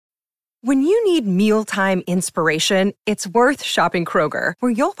When you need mealtime inspiration, it's worth shopping Kroger,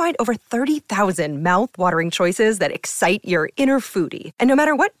 where you'll find over 30,000 mouth-watering choices that excite your inner foodie. And no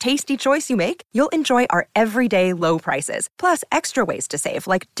matter what tasty choice you make, you'll enjoy our everyday low prices, plus extra ways to save,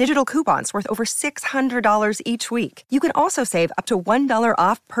 like digital coupons worth over $600 each week. You can also save up to $1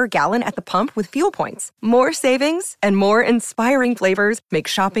 off per gallon at the pump with fuel points. More savings and more inspiring flavors make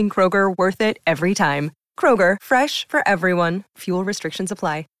shopping Kroger worth it every time. Kroger, fresh for everyone. Fuel restrictions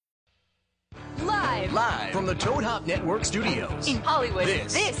apply. Live from the Toad Hop Network studios in Hollywood.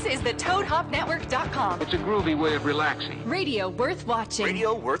 This is the ToadHopNetwork.com. It's a groovy way of relaxing. Radio worth watching.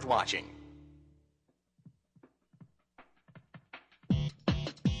 Radio worth watching.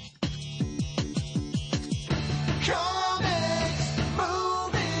 Comics,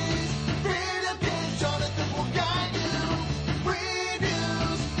 movies, read a page, Jonathan will guide you.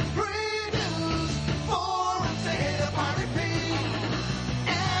 Reviews, previews, forums, they hit a pirate feed.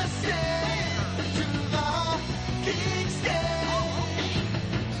 Essay to the Geekscape.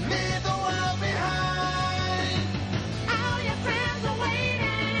 Leave the world behind. All your friends are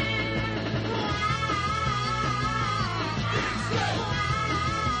waiting. Geekscape.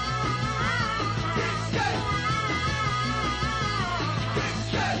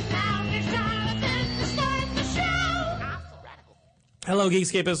 Hello,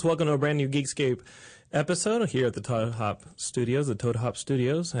 Geekscapists. Welcome to a brand new Geekscape episode here at the Toad Hop Studios. The Toad Hop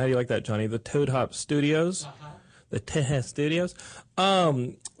Studios. How do you like that, Johnny? The Toad Hop Studios. The Toad Hop Studios.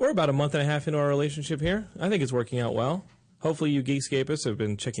 We're about a month and a half into our relationship here. I think it's working out well. Hopefully you Geekscapists have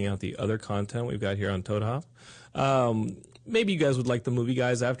been checking out the other content we've got here on Toad Hop. Maybe you guys would like the movie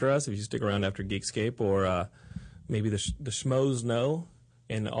guys after us if you stick around after Geekscape, or maybe the Schmoes Know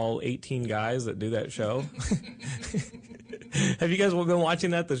and all 18 guys that do that show. Have you guys been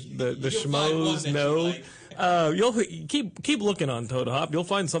watching that? The Schmoes Know? You'll keep looking on Toad Hop. You'll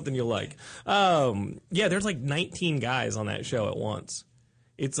find something you'll like. Yeah, there's like 19 guys on that show at once.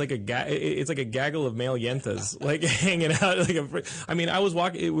 It's like a gaggle of male yentas like hanging out. I was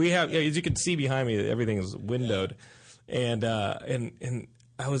walking. We have, as you can see behind me, everything is windowed, and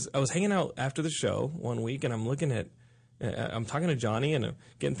I was hanging out after the show one week, and I'm looking at. I'm talking to Johnny and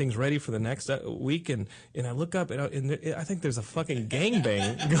getting things ready for the next week, and I look up and I think there's a fucking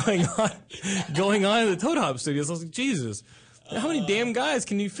gangbang going on in the Toad Hop studios. I was like, Jesus, how many damn guys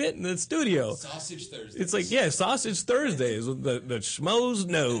can you fit in the studio? Sausage Thursdays. It's like, yeah, Sausage Thursdays with the Schmoes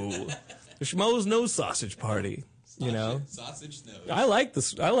Know, the Schmoes Know sausage party. You know, Sausage Knows. I like the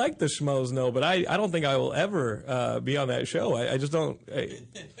Schmoes Know, but I don't think I will ever be on that show. I just don't.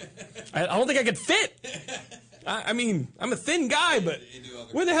 I don't think I could fit. I mean, I'm a thin guy, but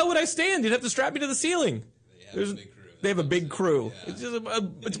where the hell would I stand? You'd have to strap me to the ceiling. They have a big crew. Yeah. It's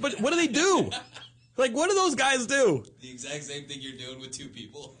just but what do they do? Like, what do those guys do? The exact same thing you're doing with two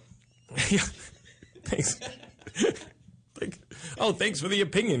people. Yeah. Thanks. Thanks for the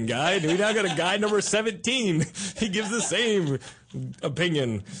opinion, guy. We now got a guy number 17. He gives the same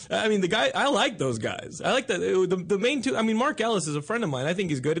opinion. I mean, the guy, I like those guys. I like the main two. I mean, Mark Ellis is a friend of mine. I think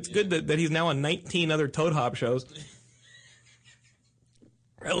he's good. It's good that he's now on 19 other Toad Hop shows.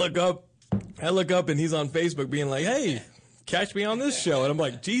 I look up and he's on Facebook being like, hey, catch me on this show. And I'm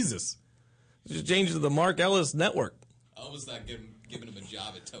like, Jesus. Just change it to the Mark Ellis Network. I almost not giving him a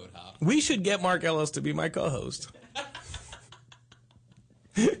job at Toad Hop. We should get Mark Ellis to be my co-host.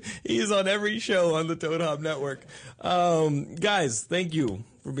 He's on every show on the Toad Hop Network. Guys, thank you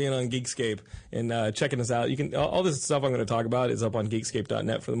for being on Geekscape and checking us out. You can all this stuff I'm going to talk about is up on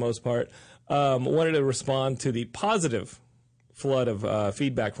Geekscape.net for the most part. Wanted to respond to the positive flood of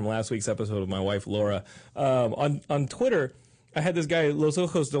feedback from last week's episode with my wife Laura. On Twitter, I had this guy Los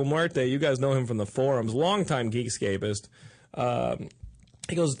Ojos del Muerte. You guys know him from the forums, longtime Geekscapist.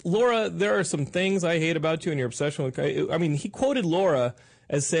 He goes, Laura, there are some things I hate about you and your obsession with. I mean, he quoted Laura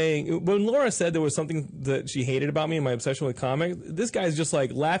as saying, when Laura said there was something that she hated about me and my obsession with comics, this guy's just like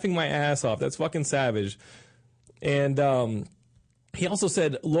laughing my ass off. That's fucking savage. And he also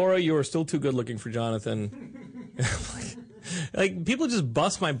said, Laura, you are still too good looking for Jonathan. Like, people just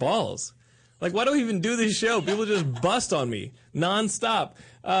bust my balls. Like, why do we even do this show? People just bust on me nonstop.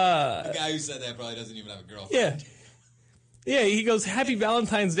 The guy who said that probably doesn't even have a girlfriend. Yeah. Yeah, he goes, Happy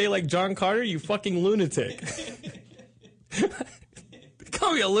Valentine's Day like John Carter, you fucking lunatic.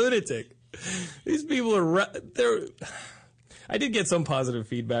 Call me a lunatic. These people are, I did get some positive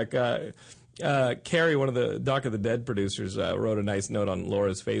feedback. Carrie, one of the Doc of the Dead producers, wrote a nice note on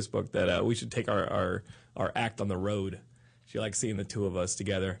Laura's Facebook that we should take our act on the road. She likes seeing the two of us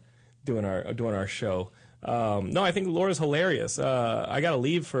together doing our show. No, I think Laura's hilarious. I got to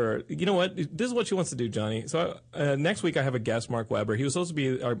leave for, you know what? This is what she wants to do, Johnny. So next week I have a guest, Mark Weber. He was supposed to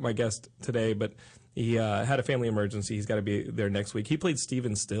be my guest today, but he had a family emergency. He's got to be there next week. He played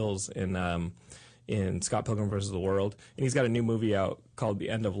Stephen Stills in Scott Pilgrim vs. the World, and he's got a new movie out called The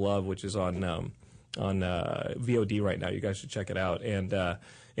End of Love, which is on VOD right now. You guys should check it out.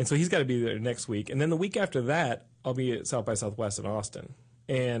 And so he's got to be there next week. And then the week after that, I'll be at South by Southwest in Austin.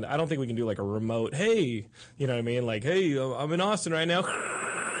 And I don't think we can do like a remote, hey, you know what I mean? Like, hey, I'm in Austin right now.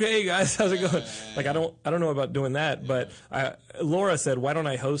 Hey guys, how's it going? Like, I don't know about doing that, but Laura said, why don't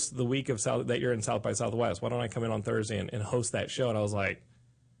I host the week of that you're in South by Southwest? Why don't I come in on Thursday and host that show? And I was like,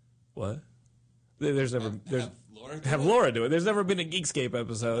 what? There's never have Laura do it. There's never been a Geekscape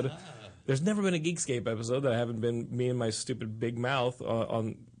episode. There's never been a Geekscape episode that I haven't been me and my stupid big mouth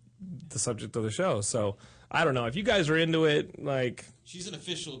on the subject of the show. So I don't know if you guys are into it. Like, she's an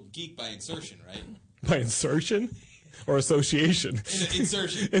official geek by insertion, right? By insertion or association?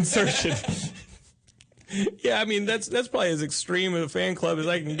 Insertion. Insertion. Yeah, I mean that's probably as extreme of a fan club as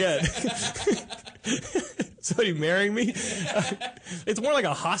I can get. Somebody marrying me? It's more like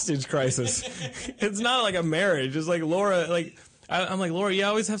a hostage crisis. It's not like a marriage. It's like Laura, like I'm like, Laura, you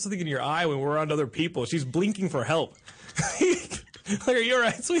always have something in your eye when we're around other people. She's blinking for help. Like, are you all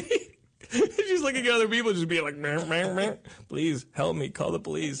right, sweetie? She's looking at other people, just being like, meh, meh, meh. Please help me, call the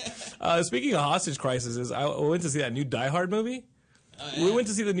police. Speaking of hostage crises, I went to see that new Die Hard movie. Yeah. We went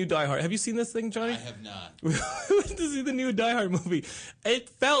to see the new Die Hard. Have you seen this thing, Johnny? I have not. We went to see the new Die Hard movie. It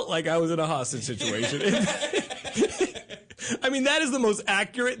felt like I was in a hostage situation. I mean, that is the most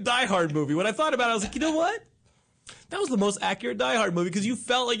accurate Die Hard movie. When I thought about it, I was like, you know what? That was the most accurate Die Hard movie because you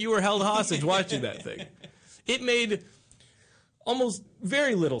felt like you were held hostage watching that thing. It made almost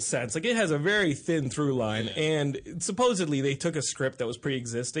very little sense. Like, it has a very thin through line, and supposedly they took a script that was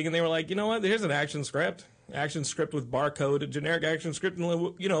pre-existing, and they were like, you know what, here's an action script with barcode, a generic action script,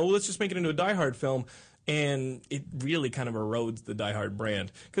 and, you know, let's just make it into a Die Hard film, and it really kind of erodes the Die Hard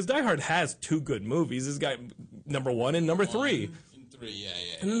brand. Because Die Hard has two good movies. It's got number 1 and number 3. Yeah.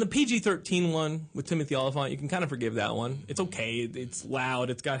 And then the PG-13 one with Timothy Olyphant, you can kind of forgive that one. It's okay. It's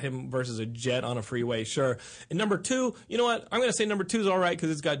loud. It's got him versus a jet on a freeway, sure. And number 2, you know what? I'm going to say number 2 is all right because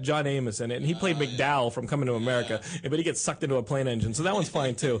it's got John Amos in it, and he played McDowell from Coming to America, but he gets sucked into a plane engine, so that one's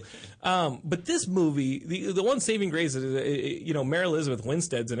fine too. But this movie, the one saving grace is, you know, Mary Elizabeth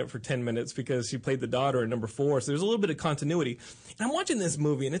Winstead's in it for 10 minutes because she played the daughter in number 4, so there's a little bit of continuity. And I'm watching this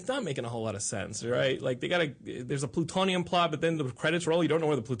movie, and it's not making a whole lot of sense, right? Like, there's a plutonium plot, but then the credits roll, you don't know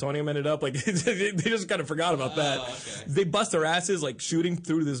where the plutonium ended up. Like, they just kind of forgot about that. Okay. They bust their asses, like, shooting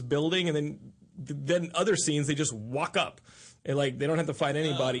through this building, and then other scenes, they just walk up. And, like, they don't have to fight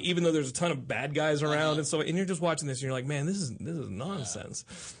anybody, even though there's a ton of bad guys around and so. And you're just watching this, and you're like, man, this is nonsense.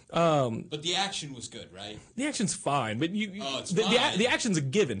 But the action was good, right? The action's fine, but it's the action's a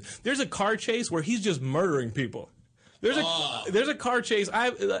given. There's a car chase where he's just murdering people. There's a car chase. I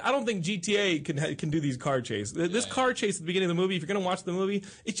don't think GTA can do these car chases. This car chase at the beginning of the movie, if you're gonna watch the movie,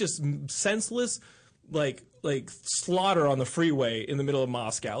 it's just senseless, like slaughter on the freeway in the middle of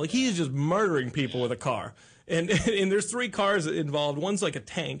Moscow. Like, he is just murdering people with a car. And there's 3 cars involved. One's like a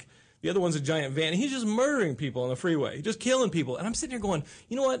tank. The other one's a giant van. And he's just murdering people on the freeway, just killing people. And I'm sitting here going,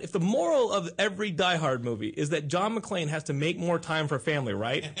 you know what? If the moral of every Die Hard movie is that John McClane has to make more time for family,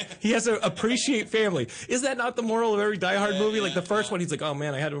 right? He has to appreciate family. Is that not the moral of every Die Hard movie? Like, the first one, he's like, oh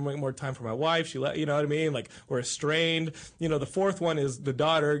man, I had to make more time for my wife. She let, you know what I mean? Like, we're estranged. You know, the 4th one is the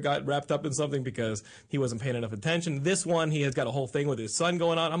daughter got wrapped up in something because he wasn't paying enough attention. This one, he has got a whole thing with his son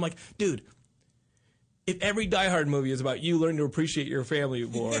going on. I'm like, dude, if every Die Hard movie is about you learning to appreciate your family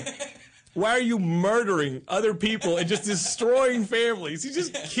more, why are you murdering other people and just destroying families? You're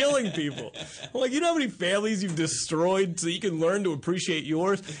just killing people. I'm like, you know how many families you've destroyed so you can learn to appreciate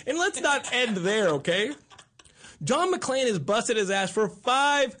yours? And let's not end there, okay? John McClane has busted his ass for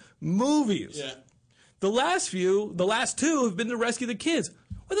 5 movies. Yeah. The last 2 have been to rescue the kids.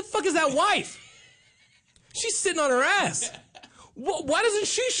 Where the fuck is that wife? She's sitting on her ass. Why doesn't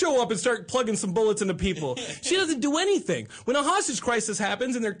she show up and start plugging some bullets into people? She doesn't do anything. When a hostage crisis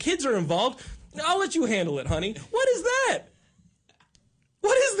happens and their kids are involved, I'll let you handle it, honey. What is that?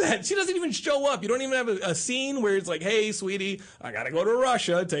 What is that? She doesn't even show up. You don't even have a scene where it's like, hey, sweetie, I gotta go to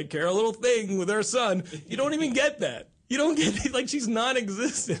Russia, take care of a little thing with her son. You don't even get that. You don't get it. Like, she's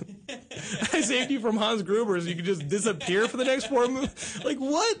non-existent. I saved you from Hans Gruber so you could just disappear for the next 4 movies. Like,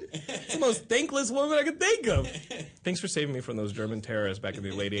 what? It's the most thankless woman I could think of. Thanks for saving me from those German terrorists back in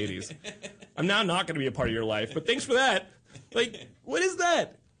the late 80s. I'm now not going to be a part of your life, but thanks for that. Like, what is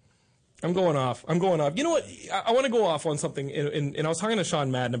that? I'm going off. You know what? I want to go off on something, and I was talking to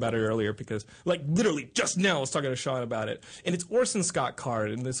Sean Madden about it earlier because, like, literally just now I was talking to Sean about it, and it's Orson Scott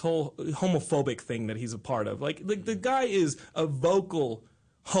Card and this whole homophobic thing that he's a part of. Like the guy is a vocal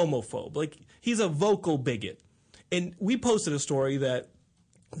homophobe. Like, he's a vocal bigot. And we posted a story that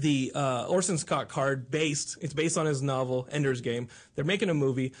the Orson Scott Card it's based on his novel, Ender's Game. They're making a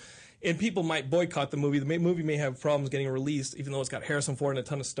movie. And people might boycott the movie. The movie may have problems getting released, even though it's got Harrison Ford and a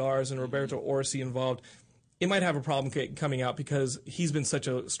ton of stars and Roberto Orsi involved. It might have a problem coming out because he's been such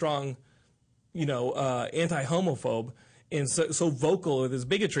a strong, anti-homophobe and so vocal with his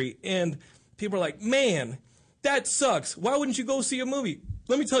bigotry. And people are like, man, that sucks. Why wouldn't you go see a movie?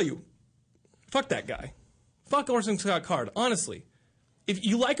 Let me tell you, fuck that guy. Fuck Orson Scott Card, honestly. If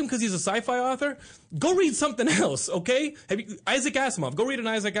you like him because he's a sci-fi author, go read something else, okay? Isaac Asimov, go read an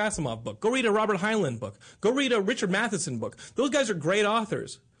Isaac Asimov book. Go read a Robert Heinlein book. Go read a Richard Matheson book. Those guys are great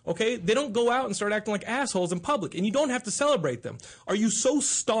authors, okay? They don't go out and start acting like assholes in public, and you don't have to celebrate them. Are you so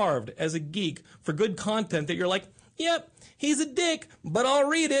starved as a geek for good content that you're like, yep, he's a dick, but I'll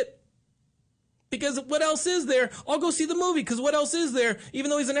read it? Because what else is there? I'll go see the movie because what else is there, even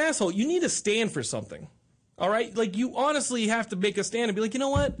though he's an asshole? You need to stand for something. All right? Like, you honestly have to make a stand and be like, you know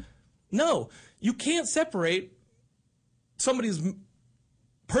what? No, you can't separate somebody's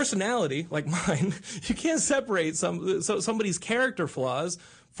personality, like mine. You can't separate somebody's character flaws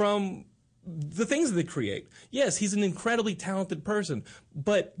from the things that they create. Yes, he's an incredibly talented person,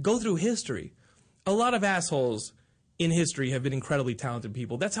 but go through history. A lot of assholes in history have been incredibly talented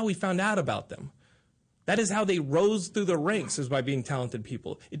people. That's how we found out about them. That is how they rose through the ranks, is by being talented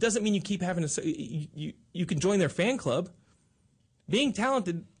people. It doesn't mean you keep having to. You can join their fan club. Being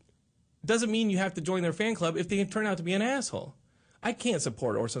talented doesn't mean you have to join their fan club if they turn out to be an asshole. I can't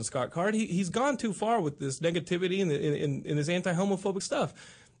support Orson Scott Card. He's gone too far with this negativity and this anti-homophobic stuff.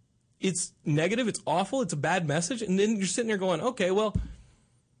 It's negative. It's awful. It's a bad message. And then you're sitting there going, okay, well,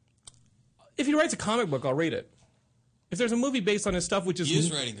 if he writes a comic book, I'll read it. If there's a movie based on his stuff, which is... He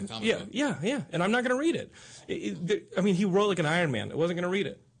is writing the comic book. Yeah. And I'm not going to read it. I mean, he wrote like an Iron Man. I wasn't going to read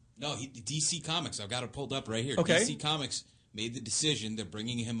it. No, DC Comics. I've got it pulled up right here. Okay. DC Comics made the decision. They're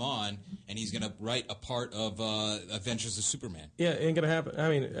bringing him on, and he's going to write a part of Adventures of Superman. Yeah, it ain't going to happen. I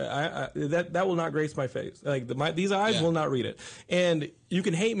mean, that will not grace my face. Like, these eyes will not read it. And you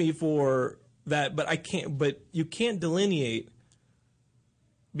can hate me for that, but I can't. But you can't delineate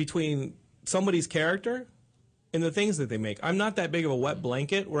between somebody's character and the things that they make. I'm not that big of a wet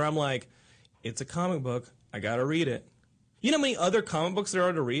blanket where I'm like, it's a comic book, I gotta read it. You know how many other comic books there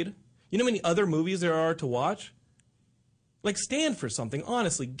are to read? You know how many other movies there are to watch? Like, stand for something.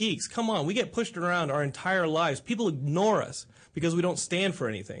 Honestly, geeks, come on. We get pushed around our entire lives. People ignore us because we don't stand for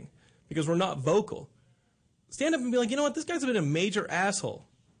anything, because we're not vocal. Stand up and be like, you know what, this guy's been a major asshole.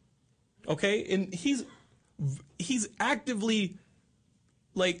 Okay? And he's actively,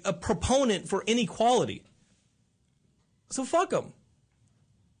 like, a proponent for inequality. So fuck them.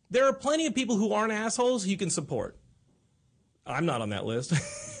 There are plenty of people who aren't assholes you can support. I'm not on that list.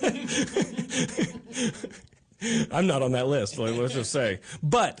 I'm not on that list, let's just say.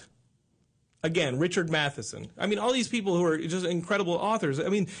 But, again, Richard Matheson. I mean, all these people who are just incredible authors. I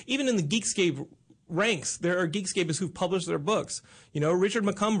mean, even in the Geekscape ranks, there are Geekscapists who've published their books. You know, Richard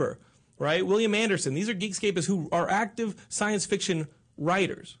McCumber, right? William Anderson. These are Geekscapists who are active science fiction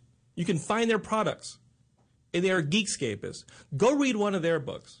writers. You can find their products. And they are Geekscapists. Go read one of their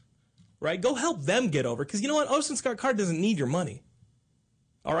books, right? Go help them get over. Because you know what? Orson Scott Card doesn't need your money.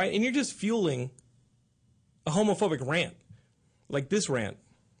 All right? And you're just fueling a homophobic rant. Like this rant.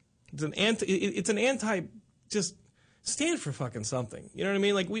 It's an anti, just stand for fucking something. You know what I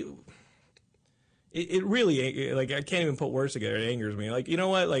mean? Like, it really, like, I can't even put words together. It angers me. Like, you know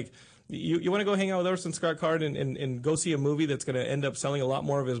what? Like, you want to go hang out with Orson Scott Card and go see a movie that's going to end up selling a lot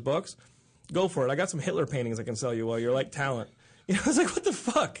more of his books? Go for it. I got some Hitler paintings I can sell you while you're like talent. You know, I was like, what the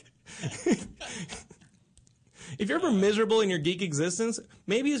fuck? If you're ever miserable in your geek existence,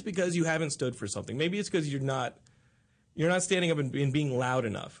 maybe it's because you haven't stood for something. Maybe it's because you're not standing up and being loud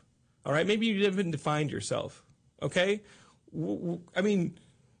enough. All right? Maybe you haven't defined yourself. Okay? I mean,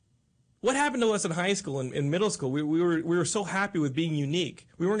 what happened to us in high school and in middle school? We were so happy with being unique.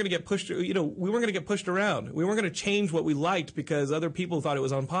 We weren't going to get pushed. We weren't going to get pushed around. We weren't going to change what we liked because other people thought it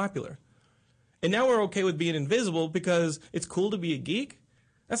was unpopular. And now we're okay with being invisible because it's cool to be a geek?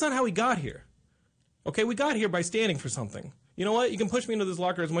 That's not how we got here. Okay, we got here by standing for something. You know what? You can push me into this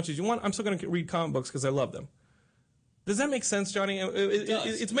locker as much as you want. I'm still going to read comic books because I love them. Does that make sense, Johnny?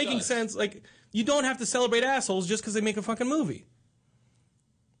 It's making sense. Like, you don't have to celebrate assholes just because they make a fucking movie.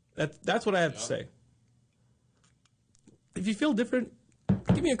 That's what I have to say. If you feel different,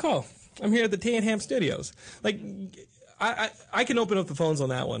 give me a call. I'm here at the Tanham Studios. Like, I can open up the phones on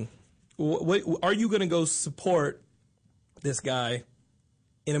that one. Are you going to go support this guy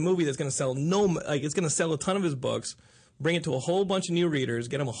in a movie that's going to sell it's going to sell a ton of his books, bring it to a whole bunch of new readers,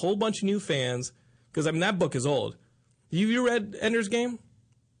 get him a whole bunch of new fans? Because, I mean, that book is old. Have you read Ender's Game?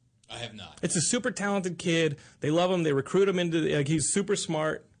 I have not. It's a super talented kid. They love him. They recruit him into, he's super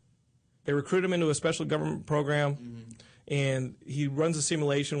smart. They recruit him into a special government program, and he runs a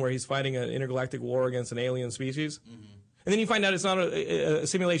simulation where he's fighting an intergalactic war against an alien species. And then you find out it's not a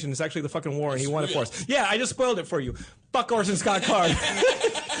simulation, it's actually the fucking war, and he won it for us. Yeah, I just spoiled it for you. Fuck Orson Scott Card.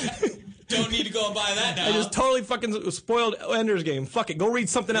 Don't need to go and buy that now. I just totally fucking spoiled Ender's Game. Fuck it. Go read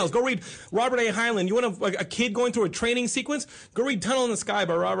something else. Go read Robert A. Heinlein. You want a kid going through a training sequence? Go read Tunnel in the Sky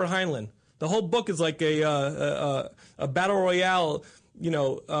by Robert Heinlein. The whole book is like a battle royale,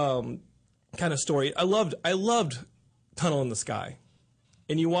 kind of story. I loved Tunnel in the Sky.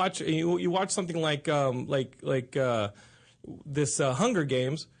 And you watch something like this Hunger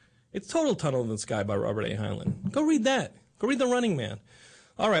Games. It's total Tunnel in the Sky by Robert A. Heinlein. Go read that. Go read The Running Man.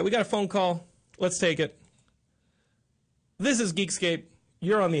 All right, we got a phone call. Let's take it. This is Geekscape.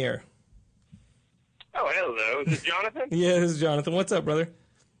 You're on the air. Oh, hello. Is this Jonathan? Yeah, this is Jonathan. What's up, brother?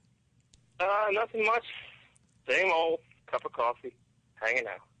 Nothing much. Same old cup of coffee. Hanging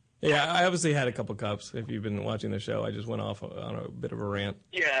out. Yeah, I obviously had a couple cups. If you've been watching the show, I just went off on a bit of a rant.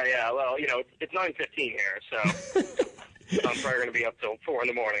 Yeah. Well, it's 9:15 here, so I'm probably going to be up till 4 in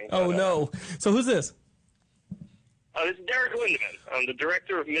the morning. Oh, but, no. So who's this? This is Derek Lindemann. I'm the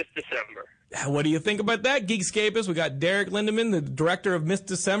director of Miss December. What do you think about that, Geekscapists? We got Derek Lindemann, the director of Miss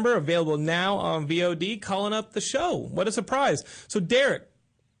December, available now on VOD, calling up the show. What a surprise. So, Derek,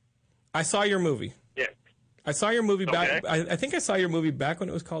 I saw your movie. Yeah. I saw your movie back. Okay. I think I saw your movie back when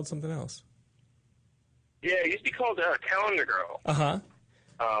it was called something else. Yeah, it used to be called Calendar Girl. Uh-huh.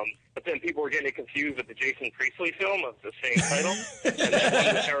 But then people were getting it confused with the Jason Priestley film of the same title. And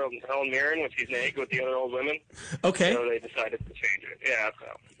that one with Helen Mirren when she's naked with the other old women. Okay. So they decided to change it. Yeah, so.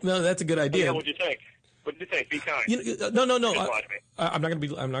 No, that's a good idea. Yeah, what'd you think? What did you think? Be kind. No. Just watch me. I'm not gonna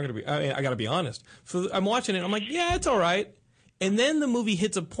be. I mean, I gotta be honest. So I'm watching it. I'm like, yeah, it's all right. And then the movie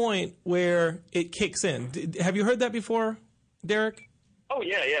hits a point where it kicks in. Have you heard that before, Derek? Oh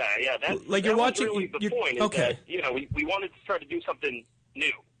yeah. Like you're watching. Really the point is okay. that we wanted to try to do something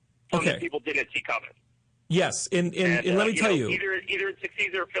new. Something that people didn't see coming. Yes, and let me tell you, either it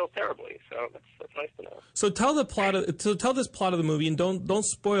succeeds or it fails terribly. So that's nice to know. So tell this plot of the movie, and don't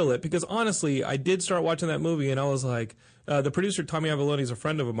spoil it, because honestly, I did start watching that movie, and I was like, the producer Tommy Avalone is a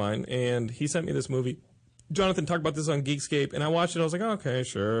friend of mine, and he sent me this movie. Jonathan talked about this on Geekscape, and I watched it. I was like, oh, okay,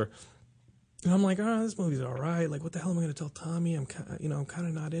 sure. And I'm like, oh, this movie's all right. Like, what the hell am I going to tell Tommy? I'm kind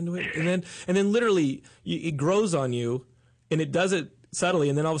of not into it. And then literally, it grows on you, and it does it subtly,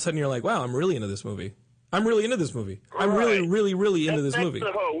 and then all of a sudden you're like, wow, I'm really into this movie. I'm really into this movie. I'm really, really, really into this movie.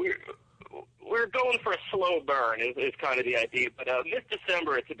 That's the whole, we're going for a slow burn is kind of the idea. But Miss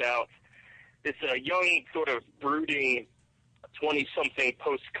December, it's about this young, sort of brooding, 20-something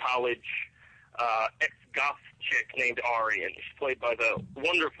post-college ex-goth chick named Ari, and she's played by the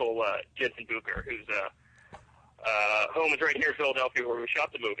wonderful Jensen Bucher, who's home is right here in Philadelphia where we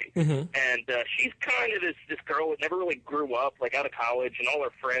shot the movie. Mm-hmm. And she's kind of this girl that never really grew up, like out of college, and all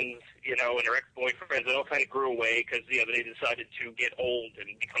her friends, and her ex-boyfriends, they all kind of grew away because, they decided to get old and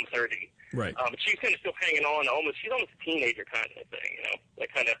become 30. Right. But she's kind of still hanging on, she's almost a teenager kind of thing,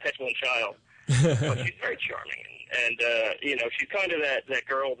 like kind of petulant child. But she's very charming. And she's kind of that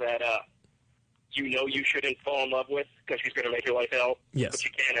girl that, you shouldn't fall in love with because she's going to make your life hell. Yes. But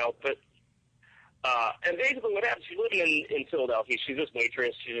you can't help it. And basically what happens, she's living in Philadelphia. She's this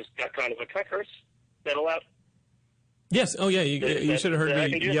waitress. She just got kind of a, can I curse? Is that allowed? Yes. Oh, yeah. You should have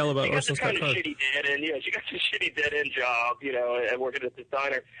heard me yell about Orson Scott Card. She got this shitty dead-end job, and working at this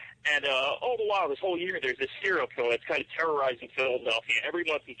diner. And all the while, this whole year, there's this serial killer that's kind of terrorizing Philadelphia. Every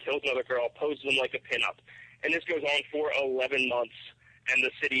month he kills another girl, poses them like a pinup. And this goes on for 11 months, and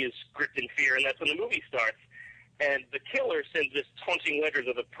the city is gripped in fear, and that's when the movie starts. And the killer sends this taunting letter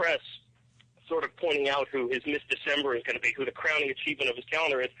to the press, sort of pointing out who his Miss December is going to be, who the crowning achievement of his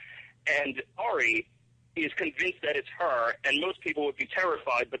calendar is. And Ari is convinced that it's her, and most people would be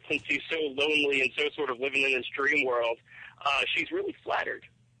terrified, but since he's so lonely and so sort of living in this dream world, she's really flattered.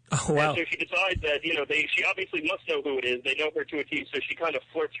 Oh, wow. And so she decides that, she obviously must know who it is. They know her to a T, so she kind of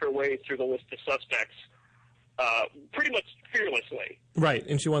flirts her way through the list of suspects pretty much fearlessly. Right,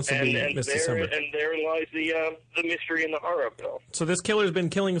 and she wants to be Miss December. And therein lies the mystery and the horror of it all. So this killer's been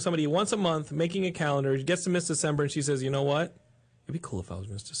killing somebody once a month, making a calendar. He gets to Miss December, and she says, you know what? It'd be cool if I was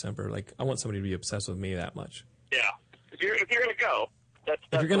Miss December. Like, I want somebody to be obsessed with me that much. Yeah. If you're going to go,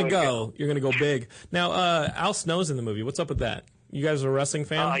 if you're gonna go, you're gonna go big. Now, Al Snow's in the movie. What's up with that? You guys are a wrestling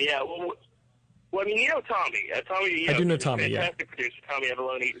fan? Yeah. Well, I mean, you know Tommy. Tommy, I do know Tommy. Fantastic producer, Tommy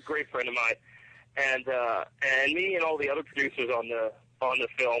Avalone, a great friend of mine, and me and all the other producers on the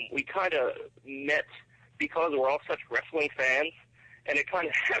film, we kind of met because we're all such wrestling fans, and it kind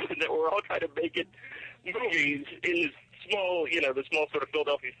of happened that we're all kind of making movies in this small, the small sort of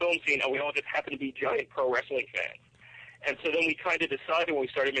Philadelphia film scene, and we all just happen to be giant pro wrestling fans. And so then we kind of decided when we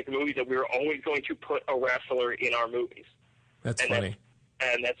started making movies that we were always going to put a wrestler in our movies. That's funny.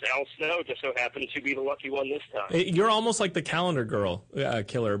 And that's Al Snow. Just so happened to be the lucky one this time. You're almost like the Calendar Girl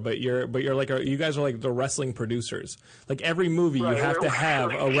killer, but you're like you guys are like the wrestling producers. Like every movie, you have to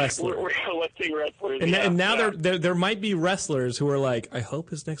have a wrestler. We're selecting wrestlers. And now there might be wrestlers who are like, I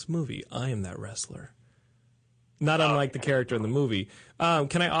hope his next movie, I am that wrestler. Not unlike the character in the movie.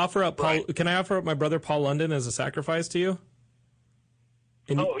 Can I offer up Can I offer up my brother Paul London as a sacrifice to you?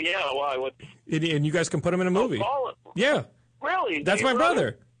 And why? What? And you guys can put him in a movie. Paul, yeah. Really? That's my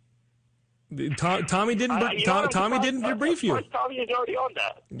brother. Tommy didn't. Tommy didn't debrief you. Tommy is already on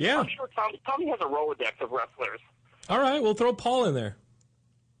that. Yeah. I'm sure Tommy has a Rolodex of wrestlers. All right, we'll throw Paul in there.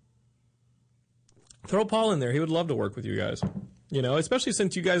 Throw Paul in there. He would love to work with you guys. Especially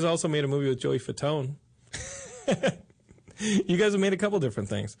since you guys also made a movie with Joey Fatone. You guys have made a couple different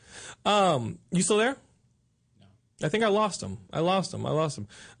things. You still there? I think I lost him.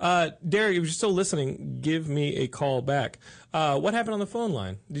 Derek, if you're still listening, give me a call back. What happened on the phone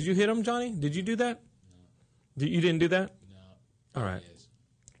line? Did you hit him, Johnny? Did you do that? No. You didn't do that? No. All right.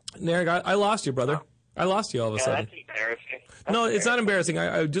 Derek, I lost you, brother. I lost you all of a sudden. That's embarrassing. No, it's not embarrassing.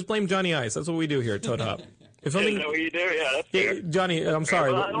 I just blame Johnny Ice. That's what we do here at Toad Hop. If something, is that what you do? Yeah, that's fair. Johnny, I'm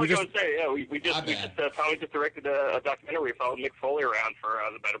sorry. Well, we just Tommy just directed a documentary. We followed Mick Foley around for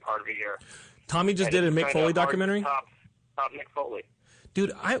the better part of a year. Tommy just did a Mick Foley documentary? Top Mick Foley.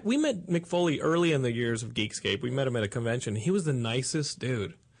 Dude, we met Mick Foley early in the years of Geekscape. We met him at a convention. He was the nicest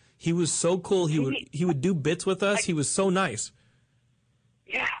dude. He was so cool. He would do bits with us. He was so nice.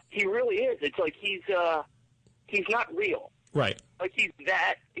 Yeah, he really is. It's like he's not real. Right. Like he's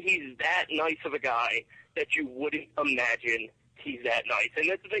that nice of a guy that you wouldn't imagine he's that nice. And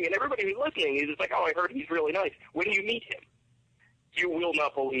that's the thing. And everybody who's listening is just like, oh, I heard he's really nice. When you meet him, you will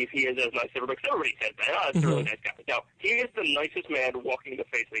not believe he is as nice as everybody. Because everybody says that. Oh, it's a really nice guy. No, he is the nicest man walking the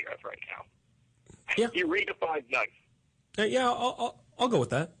face of the earth right now. Yeah. He redefines nice. Yeah, I'll go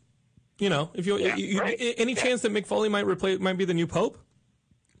with that. If any chance that Mick Foley might be the new pope?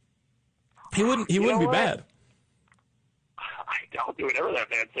 He wouldn't be bad. I'll do whatever that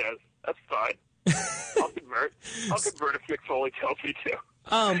man says. That's fine. I'll convert if Mick Foley tells me to.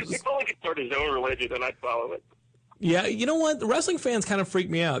 Mick Foley could start his own religion and I'd follow it. Yeah, you know what? The wrestling fans kind of freak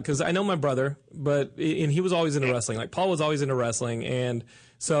me out because I know my brother, and he was always into wrestling. Like Paul was always into wrestling, and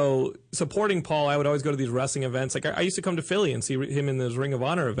so supporting Paul, I would always go to these wrestling events. Like I used to come to Philly and see him in those Ring of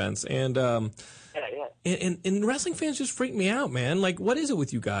Honor events, and and wrestling fans just freak me out, man. Like, what is it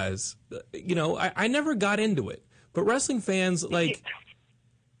with you guys? I never got into it, but wrestling fans, like,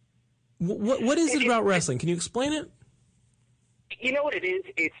 what is it about wrestling? Can you explain it? You know what it is?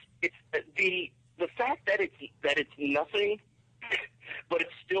 It's the fact that it's nothing, but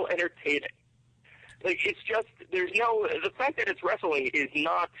it's still entertaining. Like it's just the fact that it's wrestling is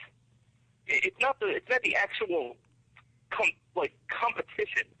not. It's not the actual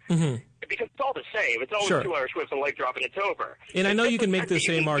competition. Mm-hmm. Because it's all the same. It's always 2 hour shifts and leg drop and it's over. And I know you can make the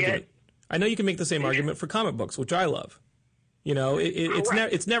same argument. I know you can make the same argument for comic books, which I love.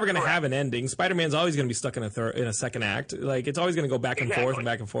 It's never going to have an ending. Spider-Man's always going to be stuck in a second act. Like it's always going to go back and forth and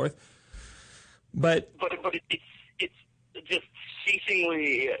back and forth. But it's just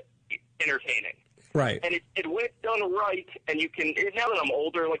ceasingly entertaining. Right. And when it's done right, and you can, now that I'm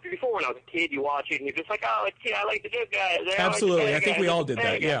older, like before when I was a kid, you watch it and you're just like, oh, I like the good guys. Absolutely. I think we all did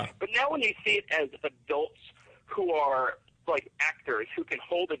that, yeah. But now when you see it as adults who are like actors who can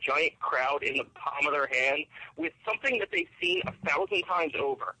hold a giant crowd in the palm of their hand with something that they've seen 1,000 times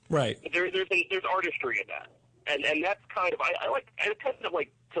over. Right. There's artistry in that. And that's kind of, I kind of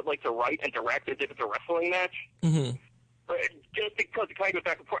like to write and direct as if it's a wrestling match. Mm-hmm. Just because it kind of goes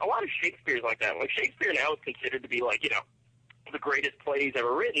back and forth. A lot of Shakespeare's like that. Like Shakespeare now is considered to be like, the greatest plays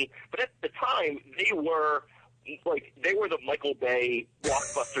ever written. But at the time, they were the Michael Bay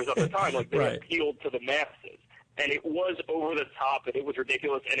blockbusters of the time. Like they appealed to the masses. And it was over the top, and it was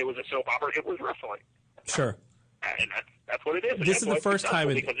ridiculous, and it was a soap opera. It was wrestling. Sure. And that's what it is. This is the first time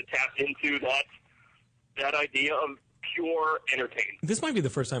because it taps into that idea of pure entertainment. This might be the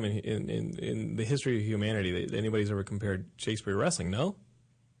first time in the history of humanity that anybody's ever compared Shakespeare to wrestling, no?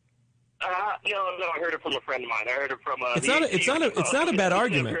 No, I heard it from a friend of mine. I heard it from It's not a bad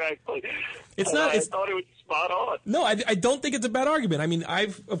argument. Exactly. It's And not. I It's, thought it was spot on. no, I don't think it's a bad argument. I mean,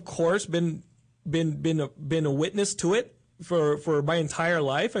 I've of course been a witness to it for my entire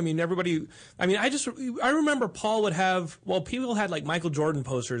life. I mean, everybody. I mean, I remember Paul would have. Well, people had like Michael Jordan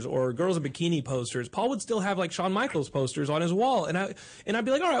posters or girls in bikini posters. Paul would still have like Shawn Michaels posters on his wall, and I'd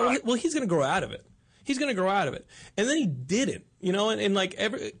be like, all right, well, he's going to grow out of it. He's going to grow out of it. And then he didn't, you know, and like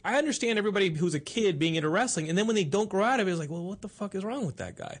I understand everybody who's a kid being into wrestling, and then when they don't grow out of it, it's like, well, what the fuck is wrong with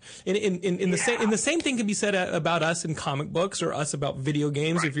that guy? And the same thing can be said about us in comic books or us about video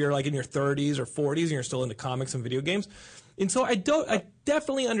games. If you're like in your 30s or 40s and you're still into comics and video games. And so I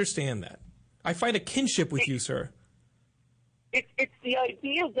definitely understand that. I find a kinship with you, sir. It's the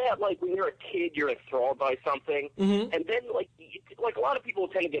idea that, like, when you're a kid, you're enthralled by something, and then, like a lot of people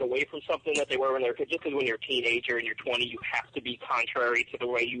tend to get away from something that they were when they were kids, just because when you're a teenager and you're 20, you have to be contrary to the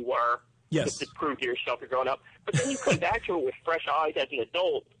way you were. Yes. Just to prove to yourself you're growing up. But then you come back to it with fresh eyes as an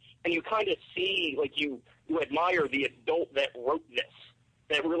adult, and you kind of see, like, you admire the adult that wrote this,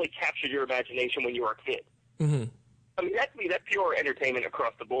 that really captured your imagination when you were a kid. Mm-hmm. I mean, that's pure entertainment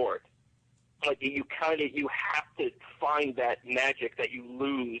across the board. Like, you have to find that magic that you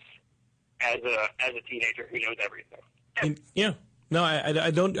lose as a teenager who knows everything. And, yeah. No,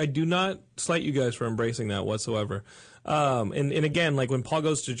 I do not slight you guys for embracing that whatsoever. And again, like when Paul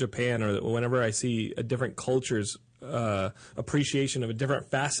goes to Japan or whenever I see a different culture's appreciation of a different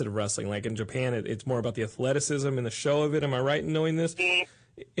facet of wrestling, like in Japan, it's more about the athleticism and the show of it. Am I right in knowing this?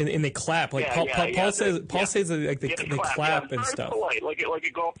 And they clap, like Paul says like they clap and stuff, polite, like a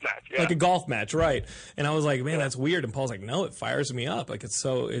golf match, like a golf match, right? And I was like, man, that's weird. And Paul's like, no, it fires me up. Like it's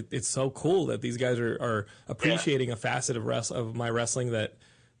so cool that these guys are appreciating a facet of my wrestling that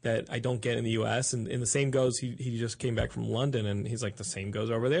I don't get in the U.S. And the same goes. He just came back from London, and he's like, the same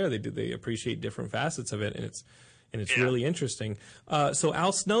goes over there. They appreciate different facets of it, and it's really interesting. So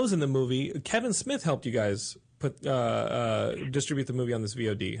Al Snow's in the movie. Kevin Smith helped you guys distribute the movie on this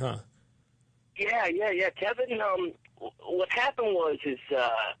VOD, huh? Yeah. Kevin, what happened was Kevin's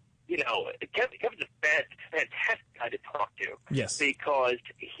a fantastic guy to talk to. Yes. Because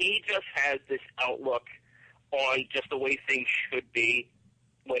he just has this outlook on just the way things should be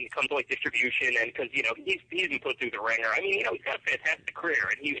when it comes to like distribution, and because he's been put through the ringer. I mean, he's got a fantastic career,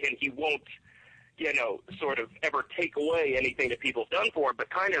 and he won't sort of ever take away anything that people have done for him, but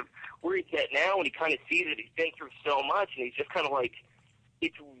kind of where he's at now, and he kind of sees it, he's been through so much, and he's just kind of like,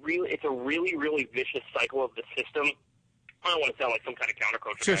 it's a really, really vicious cycle of the system. I don't want to sound like some kind of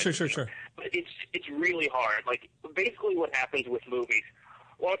counterculture. Sure. But it's really hard. Like, basically what happens with movies,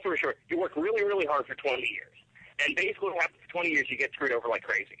 long story short, you work really, really hard for 20 years, and basically what happens for 20 years, you get screwed over like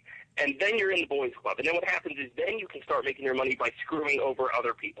crazy. And then you're in the boys' club. And then what happens is then you can start making your money by screwing over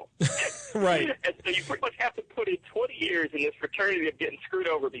other people. Right. And so you pretty much have to put in 20 years in this fraternity of getting screwed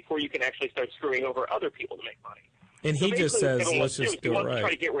over before you can actually start screwing over other people to make money. And he just says, let's just do it right. He wants to try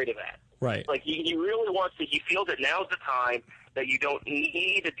to get rid of that. Right. Like, he really wants to, he feels that now's the time that you don't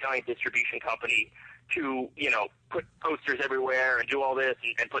need a giant distribution company to, put posters everywhere and do all this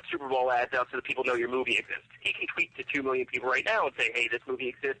and put Super Bowl ads out so that people know your movie exists. He can tweet to 2 million people right now and say, hey, this movie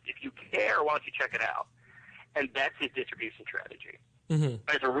exists. If you care, why don't you check it out? And that's his distribution strategy. Mm-hmm.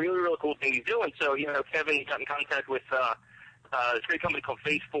 It's a really, really cool thing he's doing. So, Kevin got in contact with this great company called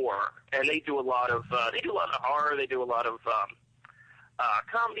Phase 4, and they do a lot of horror, they do a lot of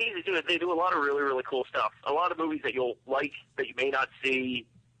comedies, they do a lot of really, really cool stuff. A lot of movies that you'll like that you may not see,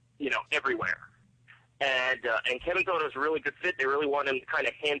 everywhere. And Kevin thought it was a really good fit. They really wanted him to kind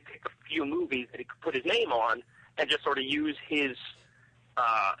of handpick a few movies that he could put his name on and just sort of use his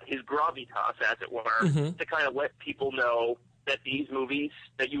gravitas, as it were, to kind of let people know that these movies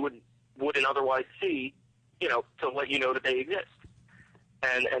that you wouldn't otherwise see, to let you know that they exist.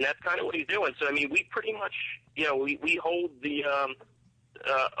 And that's kind of what he's doing. So, I mean, we pretty much, we hold the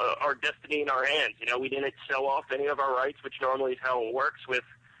our destiny in our hands. We didn't sell off any of our rights, which normally is how it works with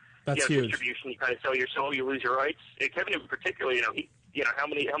That's huge. Distribution. You kind of sell your soul, you lose your rights. And Kevin in particular, how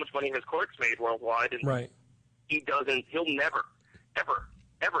much money has Clerks made worldwide, and right. He'll never, ever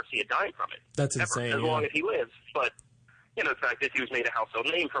see a dime from it. That's ever, insane. As long as he lives. But, the fact is he was made a household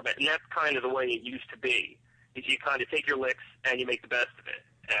name from it, and that's kind of the way it used to be. Is you kind of take your licks and you make the best of it.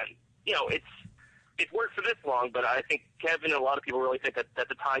 And, it's worked for this long, but I think Kevin and a lot of people really think that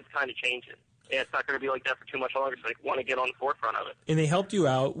the tide's kind of changing. Yeah, it's not going to be like that for too much longer, so they want to get on the forefront of it. And they helped you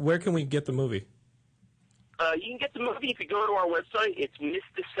out. Where can we get the movie? You can get the movie if you go to our website. It's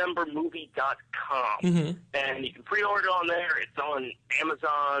MissDecemberMovie.com. And you can pre-order on there. It's on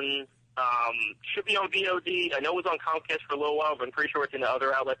Amazon. Should be on VOD. I know it was on Comcast for a little while, but I'm pretty sure it's in the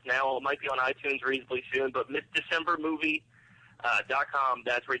other outlets now. It might be on iTunes reasonably soon, but MissDecemberMovie.com,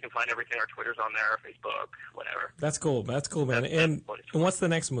 that's where you can find everything. Our Twitter's on there, Facebook, whatever. That's cool. That's cool, man. And what's the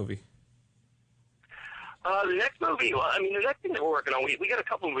next movie? The next movie, well, I mean, the next thing that we're working on, we got a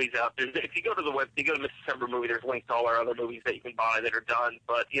couple movies out there. If you go to the web, you go to Miss December Movie, there's links to all our other movies that you can buy that are done.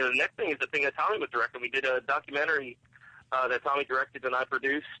 But, you know, the next thing is the thing that Tommy was directing. We did a documentary that Tommy directed and I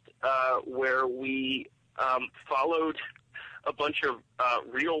produced where we followed a bunch of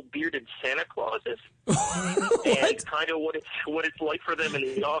real bearded Santa Clauses and kind of what it's like for them in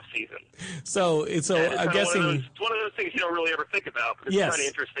the off season. So I'm guessing it's one of those things you don't really ever think about, but it's Yes. kind of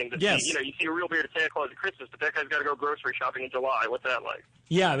interesting to Yes. see. You know, you see a real bearded Santa Claus at Christmas, but that guy's got to go grocery shopping in July. What's that like?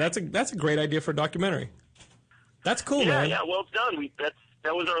 yeah, that's a great idea for a documentary. That's cool, man. Yeah. Well, it's done.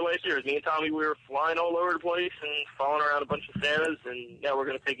 That was our last year. Me and Tommy, we were flying all over the place and following around a bunch of Santas, and now we're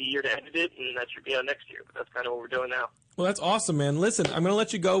going to take a year to edit it, and that should be out next year. But that's kind of what we're doing now. Well, that's awesome, man. Listen, I'm going to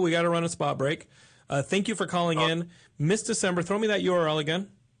let you go. We got to run a spot break. Thank you for calling in. Miss December, throw me that URL again.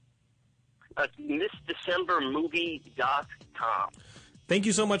 MissDecemberMovie.com. Thank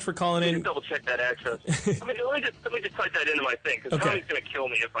you so much for calling You in. can double check that access. let me just type that into my thing, because Okay. Tommy's going to kill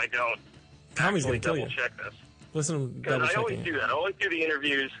me if I don't. Tommy's actually going to kill you. double check this. Listen, Because double I always checking. do that. I always do the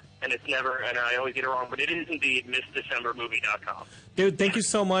interviews, and it's never, and I always get it wrong. But it is indeed MissDecemberMovie.com. Dude, thank you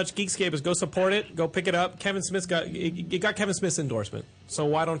so much. Geekscape is go support it. Go pick it up. Kevin Smith you got Kevin Smith's endorsement. So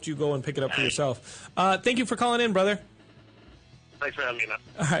why don't you go and pick it up for yourself? Thank you for calling in, brother. Thanks for having me, man.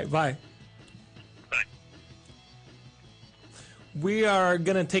 All right, bye. Bye. We are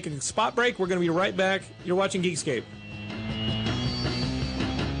going to take a spot break. We're going to be right back. You're watching Geekscape.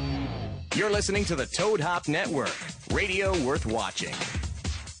 You're listening to the Toad Hop Network, radio worth watching.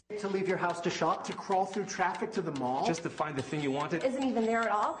 To leave your house to shop, to crawl through traffic to the mall. Just to find the thing you wanted. Isn't even there at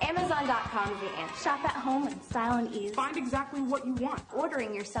all. Amazon.com is the answer. Shop at home in style and ease. Find exactly what you want.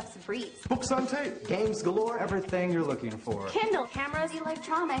 Ordering your stuff's a breeze. Books on tape, games galore, everything you're looking for. Kindle, cameras,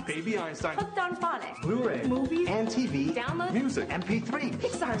 electronics. Baby Einstein. Hooked on phonics. Blu-ray, Movies. and TV, Download. music, MP3,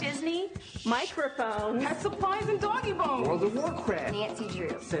 Pixar. Disney. Microphones. pet supplies and doggy bones. World of Warcraft, Nancy Drew.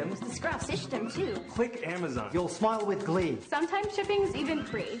 Sims. The Scruff System too. Click Amazon. You'll smile with glee. Sometimes shipping's even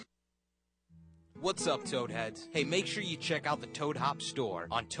free. What's up, Toadheads? Hey, make sure you check out the Toad Hop store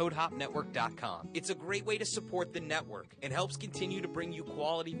on ToadHopNetwork.com. It's a great way to support the network and helps continue to bring you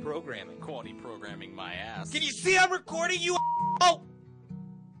quality programming. Quality programming, my ass. Can you see I'm recording you? Oh!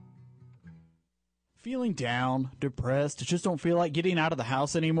 Feeling down, depressed, just don't feel like getting out of the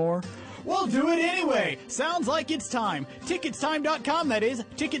house anymore? Well, do it anyway! Sounds like it's time. Ticketstime.com, that is.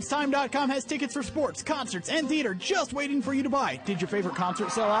 Ticketstime.com has tickets for sports, concerts, and theater just waiting for you to buy. Did your favorite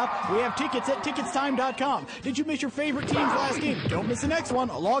concert sell out? We have tickets at Ticketstime.com. Did you miss your favorite team's last game? Don't miss the next one.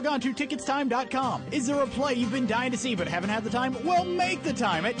 Log on to Ticketstime.com. Is there a play you've been dying to see but haven't had the time? Well, make the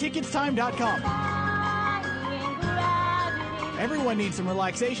time at Ticketstime.com. Everyone needs some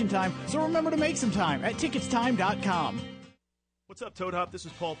relaxation time, so remember to make some time at Ticketstime.com. What's up, Toad Hop? This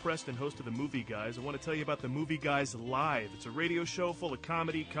is Paul Preston, host of The Movie Guys. I want to tell you about The Movie Guys Live. It's a radio show full of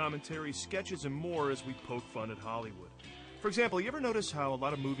comedy, commentary, sketches, and more as we poke fun at Hollywood. For example, you ever notice how a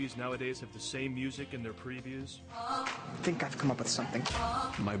lot of movies nowadays have the same music in their previews? I think I've come up with something.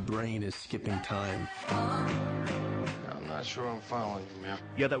 My brain is skipping time. I'm not sure I'm following you, man.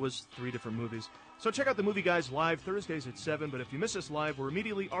 Yeah, that was 3 different movies. So check out The Movie Guys live Thursdays at 7, but if you miss us live, we're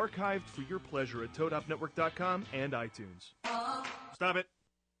immediately archived for your pleasure at ToadHopNetwork.com and iTunes. Stop it.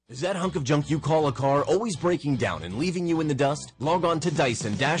 Is that hunk of junk you call a car always breaking down and leaving you in the dust? Log on to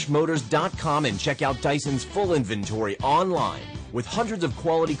Dyson-Motors.com and check out Dyson's full inventory online. With hundreds of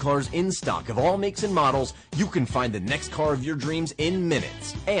quality cars in stock of all makes and models, you can find the next car of your dreams in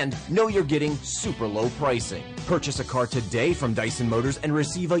minutes. And know you're getting super low pricing. Purchase a car today from Dyson Motors and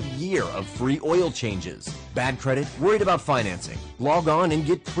receive a year of free oil changes. Bad credit? Worried about financing? Log on and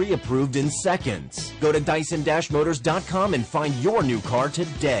get pre-approved in seconds. Go to Dyson-Motors.com and find your new car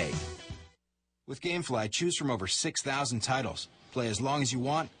today. With GameFly, choose from over 6,000 titles. Play as long as you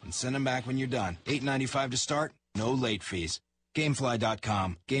want and send them back when you're done. $8.95 to start, no late fees.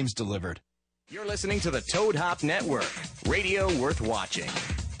 Gamefly.com. Games delivered. You're listening to the Toad Hop Network, radio worth watching.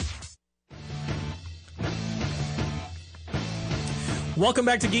 Welcome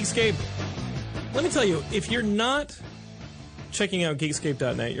back to Geekscape. Let me tell you, if you're not checking out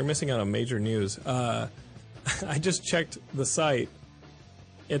Geekscape.net, you're missing out on major news. I just checked the site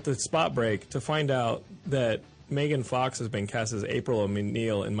at the spot break to find out that Megan Fox has been cast as April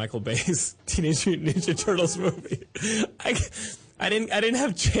O'Neil in Michael Bay's Teenage Mutant Ninja Turtles movie. I didn't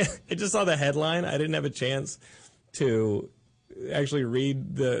have chance. I just saw the headline. I didn't have a chance to actually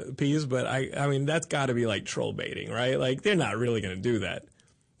read the piece, but I mean, that's got to be like troll baiting, right? Like, they're not really going to do that.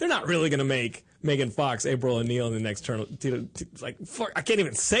 They're not really going to make Megan Fox April O'Neil in the next turn. Like, fuck, I can't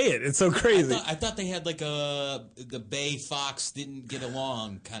even say it. It's so crazy. I thought they had like the Bay Fox didn't get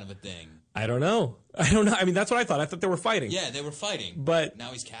along kind of a thing. I don't know. I mean, that's what I thought. I thought they were fighting. Yeah, they were fighting. But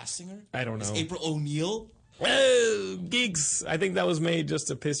now he's casting her? I don't know. Is April O'Neil? Oh, geeks. I think that was made just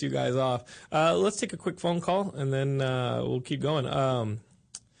to piss you guys off. Let's take a quick phone call, and then we'll keep going.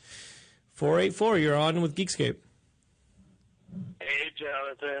 484, you're on with Geekscape. Hey,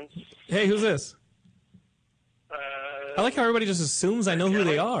 Jonathan. Hey, who's this? I like how everybody just assumes I know who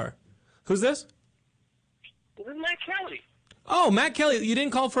they are. Who's this? This is Matt Kelly. Oh, Matt Kelly. You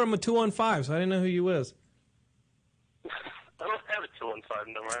didn't call for him a 215, so I didn't know who you was. I don't have a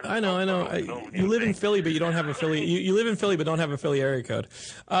 215 number. I know. You live in Philly, but you don't have a Philly. You live in Philly, but don't have a Philly area code.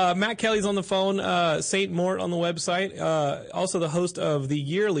 Matt Kelly's on the phone. St. Mort on the website. Also the host of the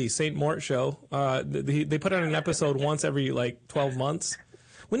yearly St. Mort show. They put out an episode once every, 12 months.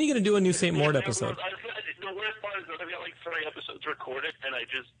 When are you going to do a new St. Mort episode? The worst part is that I've got 3 episodes recorded, and I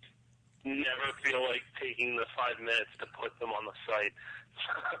just never feel like taking the 5 minutes to put them on the site.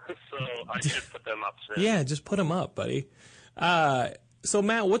 So I should put them up soon. Yeah, just put them up, buddy. So,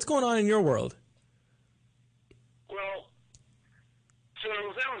 Matt, what's going on in your world? Well, so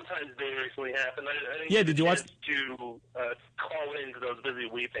Valentine's Day recently happened. I Yeah, did you watch? To call in because I was busy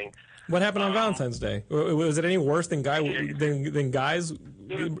weeping. What happened on Valentine's Day? Was it any worse than guys? There was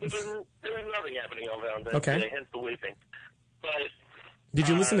nothing happening on Valentine's Day, hence the weeping. But did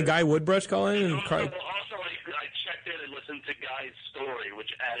you listen to Guy Woodbrush call in and cry? Also, I checked in and listened to Guy's story, which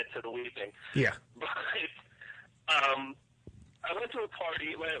added to the weeping. Yeah. But I went to a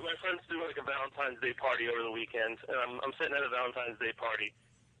party. My friends threw a Valentine's Day party over the weekend. I'm sitting at a Valentine's Day party,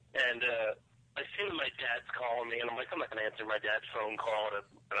 and I see that my dad's calling me, and I'm like, I'm not going to answer my dad's phone call.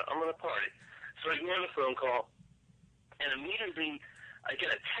 I'm at a party. So I ignore the phone call, and immediately I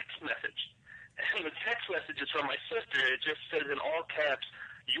get a text message. And the text message is from my sister. It just says in all caps,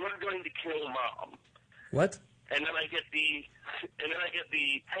 "You're going to kill Mom." What? And then I get the,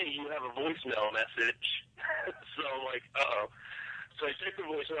 hey, you have a voicemail message. So I'm like, uh-oh. So I check the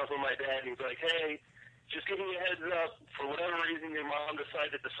voicemail from my dad, and he's like, hey, just giving you a heads up, for whatever reason, your mom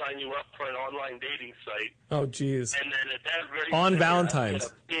decided to sign you up for an online dating site. Oh, jeez. And then at that very on second,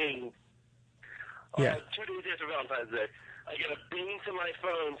 Valentine's. I get a bing. Yeah. 2 days after Valentine's Day, I get a bing to my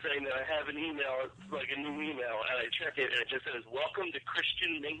phone saying that I have an email, it's like a new email, and I check it, and it just says, welcome to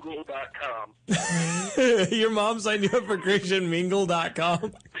ChristianMingle.com. Your mom signed you up for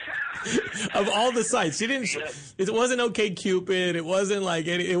ChristianMingle.com? Of all the sites, she didn't. It wasn't OkCupid. It wasn't like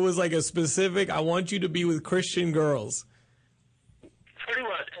it was like a specific. I want you to be with Christian girls. Pretty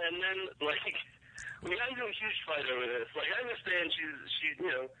much, and then we got into a huge fight over this. I understand she's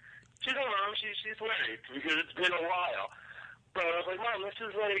a mom. She's married because it's been a while. But I was like, Mom, this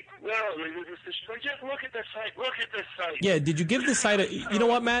is she's like, just look at this site. Look at this site. Yeah. Did you give the site a? You know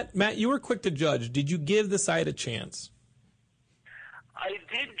what, Matt? Matt, you were quick to judge. Did you give the site a chance? I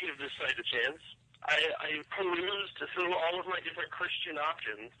did give the site a chance. I perused through all of my different Christian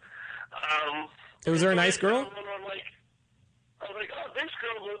options. Was there a nice girl? I was like, oh, this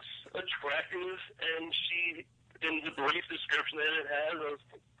girl looks attractive, and she, in the brief description that it has,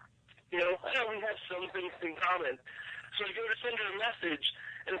 we have some things in common. So I go to send her a message,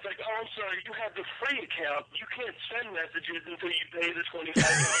 and it's like, oh, I'm sorry, you have the free account. You can't send messages until you pay the $25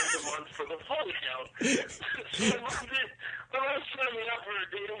 a month for the full account. So my mom's setting me up for a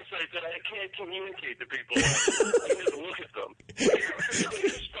dating site that I can't communicate to people. I need to look at them.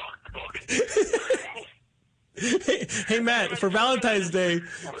 Hey Matt, for Valentine's Day,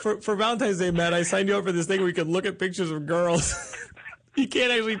 Matt, I signed you up for this thing where you can look at pictures of girls. You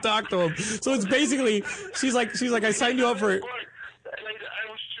can't actually talk to them. So it's basically, she's like, I signed you up for it. I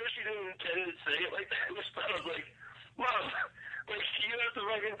was sure she didn't intend to say it like that. I was like, Mom, you have to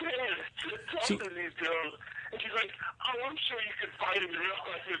fucking pay to talk to these girls. And she's like, oh, I'm sure you could find them in real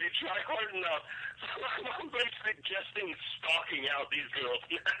life if you try hard enough. So I'm suggesting stalking out these girls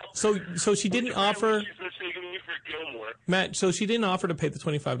now. So she didn't offer. She's mistaking me for Gilmore. Matt, so she didn't offer to pay the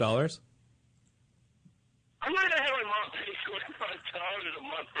 $25? I'm not gonna have my mom pay $25 a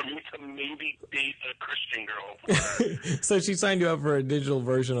month for me to maybe date a Christian girl. So she signed you up for a digital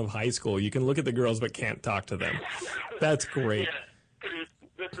version of high school. You can look at the girls but can't talk to them. That's great. Yeah,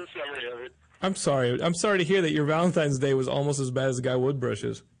 that's a summary of it. I'm sorry. I'm sorry to hear that your Valentine's Day was almost as bad as Guy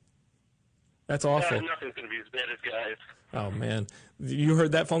Woodbrush's. That's awful. Nothing's gonna be as bad as Guy's. Oh man, you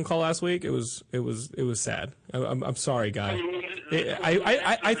heard that phone call last week? It was sad. I'm sorry, Guy.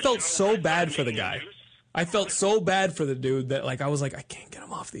 I felt so bad for the guy. I felt so bad for the dude that like I was like, I can't get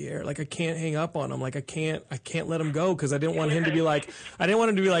him off the air. Like I can't hang up on him. Like I can't let him go because I didn't want him to be like, bye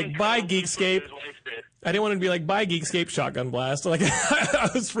Geekscape. I didn't want him to be like, bye Geekscape, shotgun blast. Like I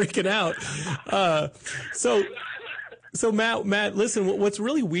was freaking out. So Matt, listen. What's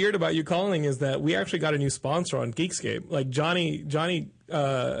really weird about you calling is that we actually got a new sponsor on Geekscape. Like Johnny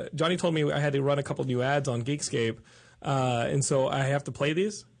told me I had to run a couple new ads on Geekscape, and so I have to play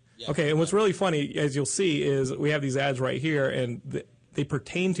these. Yeah. Okay, and what's really funny, as you'll see, is we have these ads right here, and they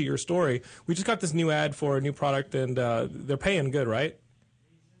pertain to your story. We just got this new ad for a new product, and they're paying good, right?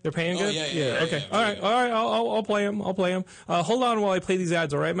 They're paying good? Yeah. Okay. All right. I'll play them. Hold on while I play these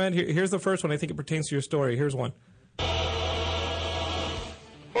ads, all right, man? Here's the first one. I think it pertains to your story. Here's one.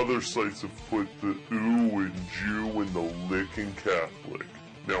 Other sites have put the ooh in Jew and the lick in Catholic.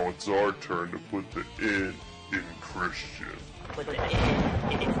 Now it's our turn to put the in Christian.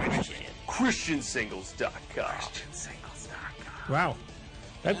 ChristianSingles.com. Wow.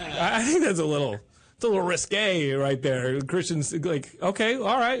 I think that's a little risque right there. Christians, like, okay,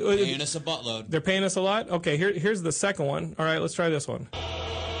 all right. Paying us a buttload. They're paying us a lot? Okay, here's the second one. All right, let's try this one.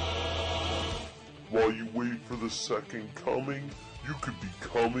 While you wait for the second coming, you could be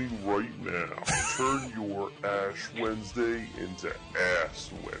coming right now. Turn your Ash Wednesday into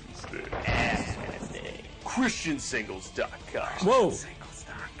Ass Wednesday. ChristianSingles.com. Whoa. Is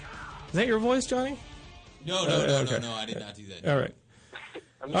that your voice, Johnny? No, I did not do that. All right.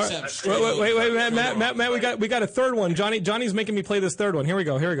 All right. Wait, Matt, we got a third one. Johnny's making me play this third one. Here we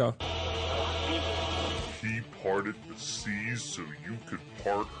go. He parted the seas so you could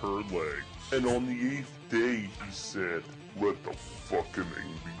part her legs. And on the 8th day, he said, let the fucking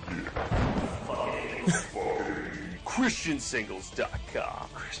begin. ChristianSingles.com.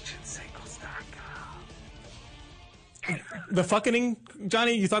 The fucking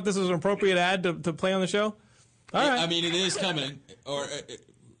Johnny, you thought this was an appropriate ad to play on the show? All right. I mean, it is coming, or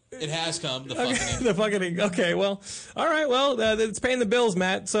it has come. The fucking. The fucking. Okay, well, all right. Well, it's paying the bills,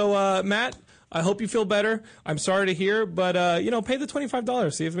 Matt. So, Matt, I hope you feel better. I'm sorry to hear, but pay the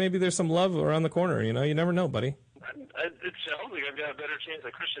 $25. See if maybe there's some love around the corner. You never know, buddy. It sounds like I've got a better chance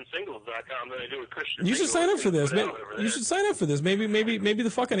at ChristianSingles.com than I do with Christian. You should sign up for this. You should sign up for this. Maybe the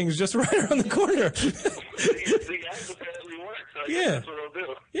fucking is just right around the corner. The ads apparently work, so I guess that's what I'll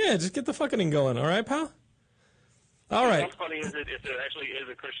do. Yeah, just get the fucking going. All right, pal. All right. How funny is it if it actually is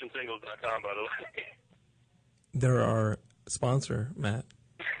at ChristianSingles.com, by the way? They're our sponsor, Matt.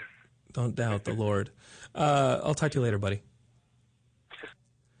 Don't doubt the Lord. I'll talk to you later, buddy.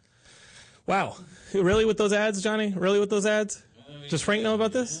 Wow. Really with those ads, Johnny? Really with those ads? Does Frank know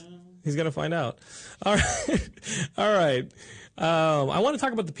about this? He's going to find out. All right. All right. I want to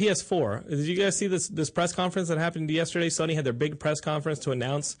talk about the PS4. Did you guys see this press conference that happened yesterday? Sony had their big press conference to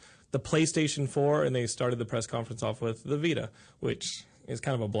announce the PlayStation 4, and they started the press conference off with the Vita, which is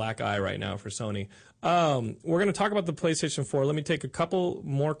kind of a black eye right now for Sony. We're going to talk about the PlayStation 4. Let me take a couple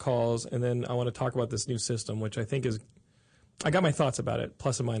more calls, and then I want to talk about this new system, which I think is... I got my thoughts about it,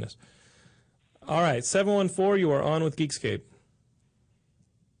 plus and minus. All right, 714, you are on with Geekscape.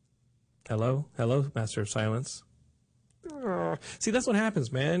 Hello, Master of Silence. See, that's what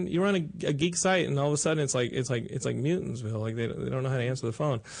happens, man. You're on a geek site, and all of a sudden it's like Mutant'sville. Like they don't know how to answer the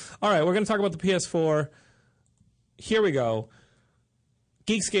phone. All right, we're going to talk about the PS4. Here we go.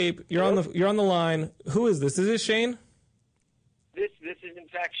 Geekscape, you're on the line. Who is this? Is this Shane? This is in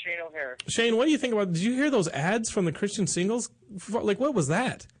fact Shane O'Hare. Shane, what do you think about? Did you hear those ads from the Christian Singles? Like, what was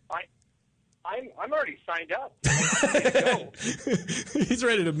that? I'm already signed up. He's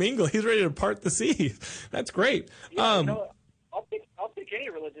ready to mingle. He's ready to part the sea. That's great. Yeah, I'll pick any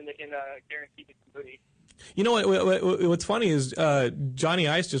religion that can guarantee me some booty. You know what's funny is Johnny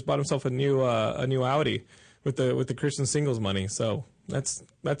Ice just bought himself a new Audi with the Christian Singles money. So that's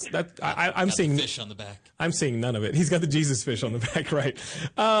I'm seeing the fish on the back. I'm seeing none of it. He's got the Jesus fish on the back, right?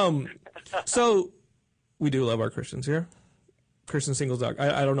 So we do love our Christians here. ChristianSingles.com.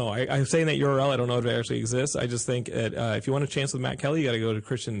 I don't know. I'm saying that URL. I don't know if it actually exists. I just think that if you want a chance with Matt Kelly, you got to go to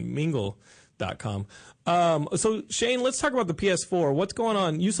ChristianMingle.com. So, Shane, let's talk about the PS4. What's going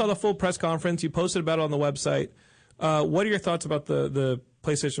on? You saw the full press conference. You posted about it on the website. What are your thoughts about the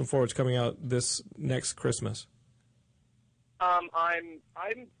PlayStation 4 that's coming out this next Christmas? I'm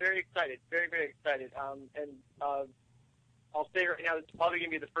very excited. Very, very excited. I'll say right now, it's probably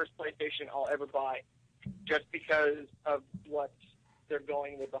going to be the first PlayStation I'll ever buy, just because of what they're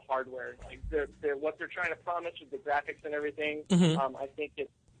going with the hardware. Like what they're trying to promise with the graphics and everything. Mm-hmm. I think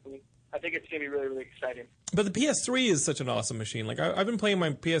it's I think it's going to be really, really exciting. But the PS3 is such an awesome machine. Like I've been playing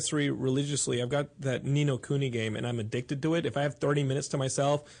my PS3 religiously. I've got that Ni no Kuni game, and I'm addicted to it. If I have 30 minutes to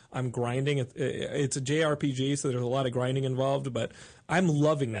myself, I'm grinding. It's a JRPG, so there's a lot of grinding involved. But I'm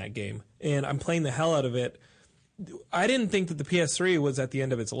loving that game, and I'm playing the hell out of it. I didn't think that the PS3 was at the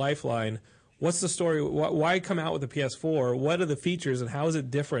end of its lifeline. What's the story? Why come out with the PS4? What are the features, and how is it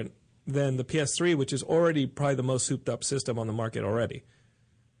different than the PS3, which is already probably the most souped-up system on the market already?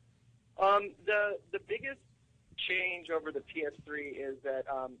 The biggest change over the PS3 is that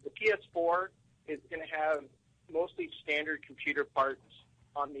the PS4 is going to have mostly standard computer parts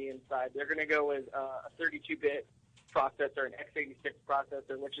on the inside. They're going to go with a 32-bit processor, an x86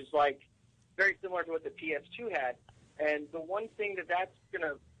 processor, which is like very similar to what the PS2 had. And the one thing that's going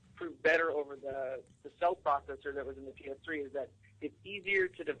to prove better over the cell processor that was in the PS3 is that it's easier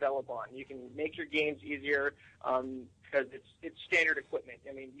to develop on. You can make your games easier because it's standard equipment.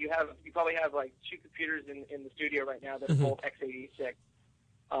 I mean, you probably have like 2 computers in the studio right now that are both x86,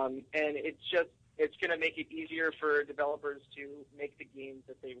 and it's going to make it easier for developers to make the games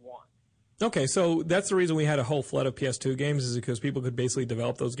that they want. Okay, so that's the reason we had a whole flood of PS2 games, is because people could basically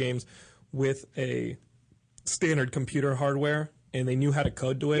develop those games with a standard computer hardware, and they knew how to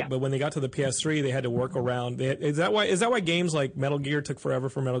code to it. Yeah. But when they got to the PS3, they had to work around. Is that why games like Metal Gear took forever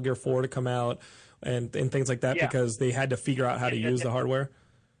for Metal Gear 4 to come out and things like that? Yeah. Because they had to figure out how to use the hardware?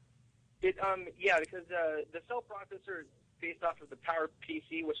 Because the cell processor is based off of the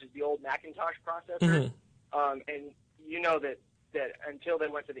PowerPC, which is the old Macintosh processor. Mm-hmm. And you know that until they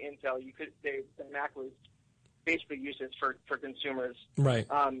went to the Intel, the Mac was basically useless for consumers. Right.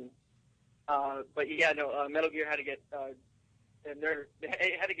 Metal Gear had to get it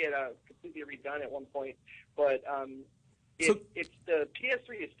had to get completely redone at one point. But it's the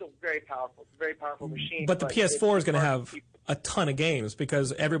PS3 is still very powerful. It's a very powerful machine. But the PS4 is going to have a ton of games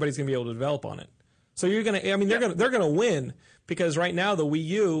because everybody's going to be able to develop on it. So you're going to, I mean, they're going to win because right now the Wii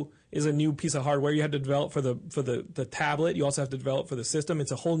U is a new piece of hardware. You have to develop for the tablet. You also have to develop for the system.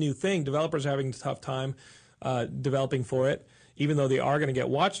 It's a whole new thing. Developers are having a tough time developing for it, even though they are going to get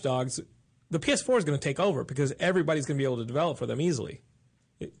Watch Dogs. The PS4 is going to take over because everybody's going to be able to develop for them easily.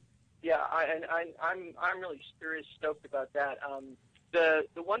 I'm really stoked about that. The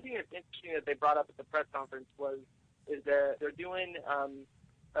one thing that's interesting that they brought up at the press conference is they're doing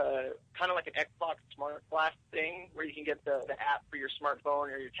kind of like an Xbox Smart Blast thing where you can get the app for your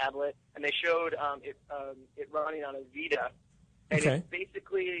smartphone or your tablet, and they showed it running on a Vita, and it's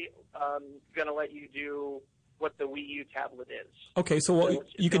basically going to let you do what the Wii U tablet is. Okay, so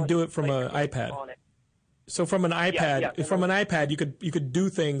you could do it from an iPad. So from an iPad, from an iPad, you could do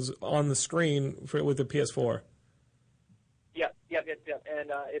things on the screen with the PS4. Yeah,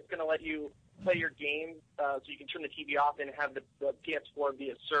 and it's going to let you play your game, so you can turn the TV off and have the PS4 be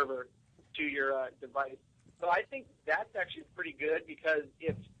a server to your device. So I think that's actually pretty good because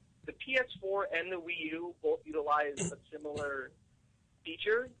if the PS4 and the Wii U both utilize a similar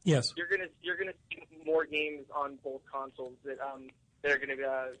feature, yes, you're gonna see more games on both consoles that are going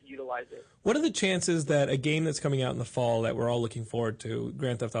to utilize it. What are the chances that a game that's coming out in the fall that we're all looking forward to,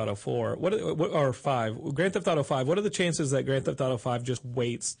 Grand Theft Auto 4, or 5, Grand Theft Auto 5, what are the chances that Grand Theft Auto 5 just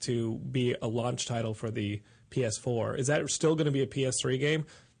waits to be a launch title for the PS4? Is that still going to be a PS3 game?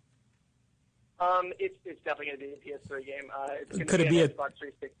 It's definitely going to be a PS3 game. It's could it be an Xbox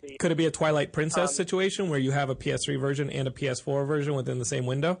 360. Could it be a Twilight Princess situation where you have a PS3 version and a PS4 version within the same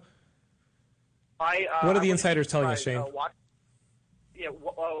window? What are the insiders telling us, Shane?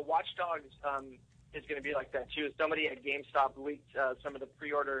 Watch Dogs is going to be like that too. Somebody at GameStop leaked some of the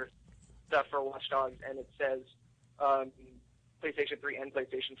pre-order stuff for Watch Dogs, and it says PlayStation 3 and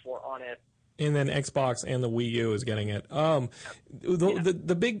PlayStation 4 on it. And then Xbox and the Wii U is getting it.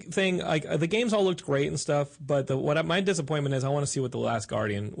 The big thing, like the games all looked great and stuff, but my disappointment is I want to see what The Last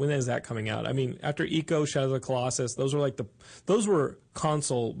Guardian, when is that coming out? I mean, after Ico, Shadow of the Colossus, those were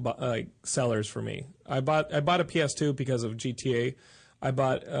console sellers for me. I bought a PS2 because of GTA. I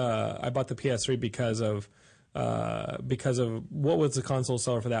bought the PS3 because of what was the console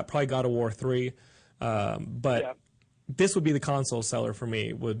seller for that? Probably God of War 3. This would be the console seller for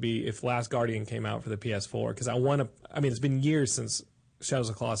me, would be if Last Guardian came out for the PS4, because it's been years since Shadows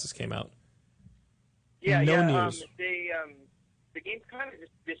of the Colossus came out. No news. The game kind of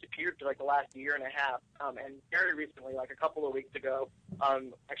just disappeared for like the last year and a half, and very recently, like a couple of weeks ago,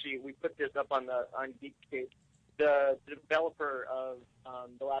 actually we put this up on Geekscape. The developer of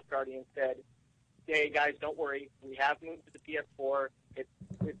The Last Guardian said, "Hey guys, don't worry. We have moved to the PS4. It's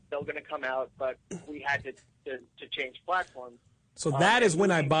still going to come out, but we had to change platforms." So that is when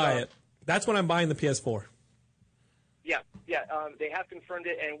I buy it. That's when I'm buying the PS4. Yeah. they have confirmed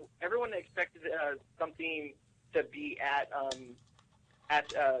it, and everyone expected something to be at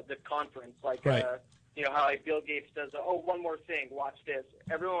the conference, like Right. You know how like Bill Gates does. One more thing, watch this.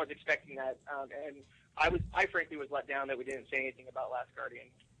 Everyone was expecting that, and I frankly was let down that we didn't say anything about Last Guardian.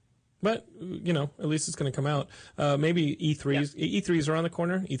 But, you know, at least it's going to come out. Maybe E3's. E3's around the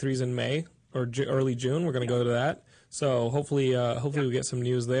corner. E3's in May or early June. We're going to go to that. So hopefully we get some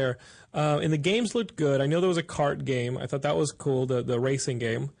news there. And the games looked good. I know there was a kart game. I thought that was cool, the racing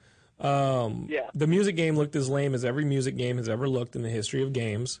game. The music game looked as lame as every music game has ever looked in the history of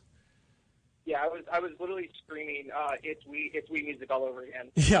games. Yeah, I was literally screaming, "It's Wii music all over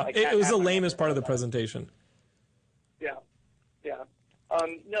again." Yeah, Like, it was the at my lamest head. part of the presentation. Yeah.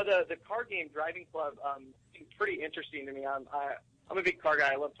 No, the car game Driving Club seems pretty interesting to me. I'm a big car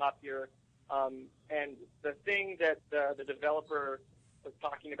guy. I love Top Gear. And the thing that the developer was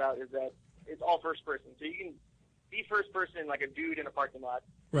talking about is that it's all first person. So you can be first person like a dude in a parking lot.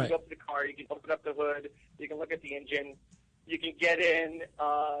 You Right. can go up to the car. You can open up the hood. You can look at the engine. You can get in,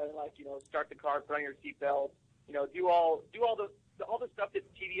 start the car, put on your seatbelt. Do all the stuff that's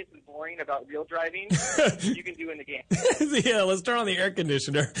tedious and boring about real driving. You can do in the game. Yeah, let's turn on the air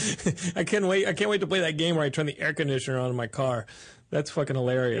conditioner. I can't wait to play that game where I turn the air conditioner on in my car. That's fucking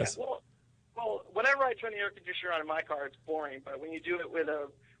hilarious. Yeah, well, whenever I turn the air conditioner on in my car, it's boring. But when you do it with a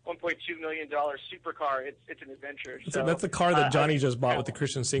 $1.2 million supercar, it's an adventure. So, That's the car that Johnny just bought with the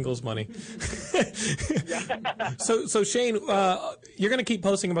Christian Singles money. So Shane, you're going to keep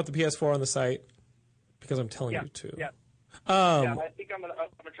posting about the PS4 on the site because I'm telling you to. Yeah. I think I'm gonna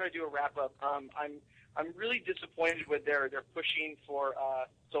try to do a wrap up. I'm really disappointed with they're pushing for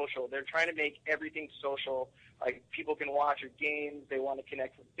social. They're trying to make everything social. Like people can watch your games. They want to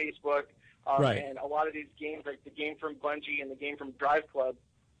connect with Facebook. Right. And a lot of these games, like the game from Bungie and the game from Drive Club,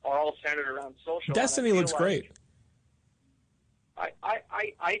 are all centered around social. Destiny and I looks feel great.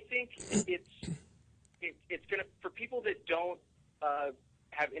 I think it's gonna, for people that don't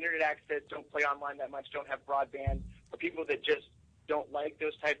have internet access, don't play online that much, don't have broadband, or people that just don't like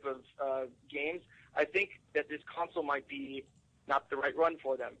those type of games. I think that this console might be not the right run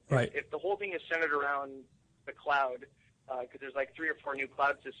for them. Right. If the whole thing is centered around the cloud, because there's like 3 or 4 new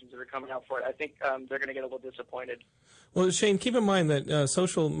cloud systems that are coming out for it, I think they're going to get a little disappointed. Well, Shane, keep in mind that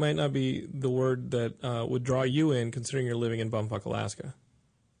social might not be the word that would draw you in, considering you're living in Bumfuck, Alaska.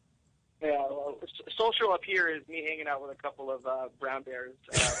 Yeah, well, social up here is me hanging out with a couple of brown bears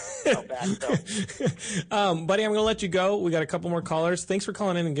out back. So. Buddy, I'm going to let you go. We got a couple more callers. Thanks for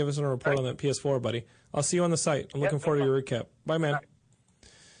calling in and giving us a report on that PS4, buddy. I'll see you on the site. I'm looking forward to your recap. Bye, man.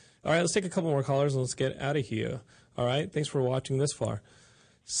 All right, let's take a couple more callers and let's get out of here. All right, thanks for watching this far.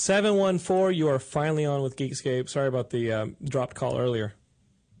 714, you are finally on with Geekscape. Sorry about the dropped call earlier.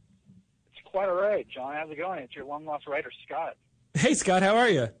 It's quite all right, John. How's it going? It's your long-lost writer, Scott. Hey, Scott, how are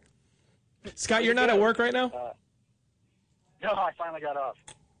you? Scott, you're not at work right now? No, I finally got off.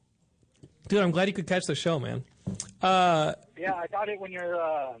 Dude, I'm glad you could catch the show, man. Yeah, I got it when you're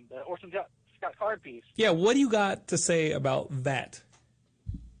the Orson Scott Card piece. Yeah, what do you got to say about that?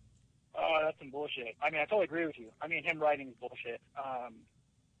 Oh, that's some bullshit. I mean, I totally agree with you. I mean, him writing is bullshit.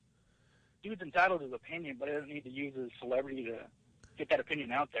 Dude's entitled to his opinion, but he doesn't need to use his celebrity to get that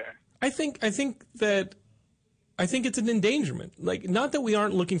opinion out there. I think it's an endangerment. Like, not that we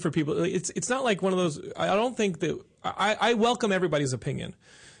aren't looking for people. It's not like one of those. I don't think that I welcome everybody's opinion.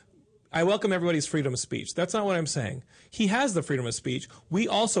 I welcome everybody's freedom of speech. That's not what I'm saying. He has the freedom of speech. We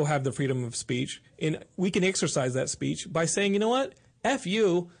also have the freedom of speech, and we can exercise that speech by saying, you know what, F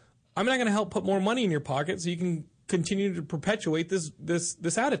you. I'm not going to help put more money in your pocket so you can continue to perpetuate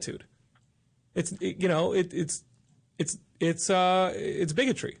this attitude. It's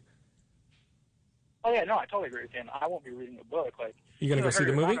bigotry. Oh yeah, no, I totally agree with you. And I won't be reading the book. Like, you gonna go see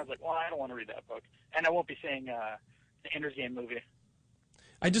the movie? I was like, well, I don't want to read that book, and I won't be seeing the Ender's Game movie.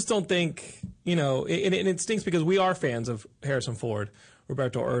 I just don't think, and it stinks because we are fans of Harrison Ford,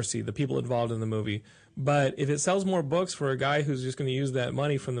 Roberto Ursi, the people involved in the movie. But if it sells more books for a guy who's just going to use that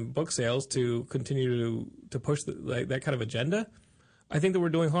money from the book sales to continue to push that kind of agenda, I think that we're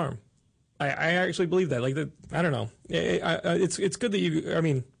doing harm. I actually believe that. Like, I don't know. It's good that you. I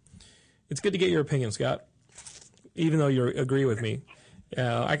mean, it's good to get your opinion, Scott, even though you agree with me.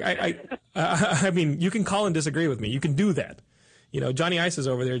 I mean, you can call and disagree with me. You can do that. Johnny Ice is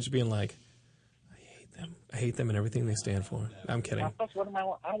over there just being like, I hate them and everything they stand for. I'm kidding. Plus, I don't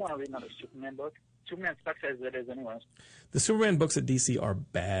want to read another Superman book. Superman sucks as it is anyways. The Superman books at DC are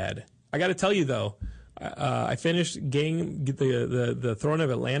bad. I got to tell you, though, I finished the Throne of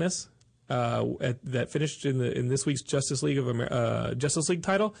Atlantis that finished in this week's Justice League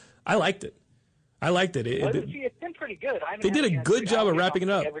title. I liked it. It's been pretty pretty good. I haven't They had did a chance good to- job of I wrapping it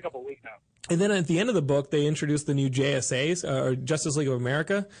up. Every couple of weeks now. And then at the end of the book, they introduced the new JSAs, or Justice League of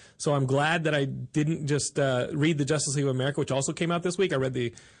America. So I'm glad that I didn't just read the Justice League of America, which also came out this week. I read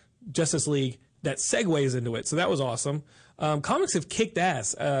the Justice League that segues into it. So that was awesome. Comics have kicked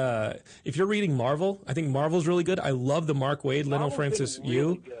ass. If you're reading Marvel, I think Marvel's really good. I love the Mark Waid, Leno Francis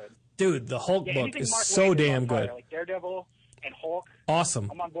Yu. Dude, the Hulk book anything is Mark so Waid is damn on fire, good. Like Daredevil and Hulk. Awesome.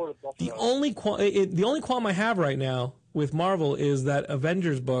 I'm on board with both The of those. only qualm I have right now with Marvel is that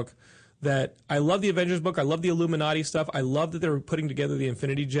Avengers book. That I love the Avengers book. I love the Illuminati stuff. I love that they're putting together the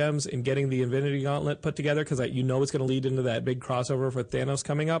Infinity Gems and getting the Infinity Gauntlet put together because it's going to lead into that big crossover for Thanos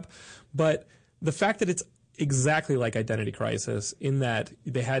coming up. But the fact that it's exactly like Identity Crisis in that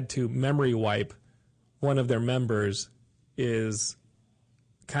they had to memory wipe one of their members is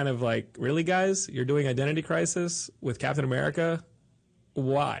kind of like, really, guys? You're doing Identity Crisis with Captain America?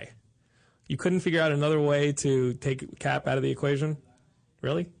 Why? You couldn't figure out another way to take Cap out of the equation?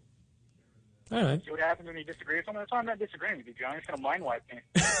 Really? All right. See what happens when you disagree with someone? That's why I'm not disagreeing with you, John. You're just going to mind wipe me.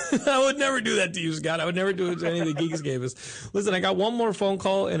 I would never do that to you, Scott. I would never do it to any of the Geekscapists. Listen, I got one more phone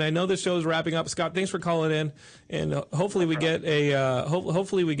call, and I know this show is wrapping up. Scott, thanks for calling in, and hopefully we get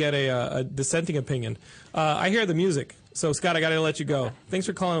a dissenting opinion. I hear the music, so Scott, I got to let you go. Thanks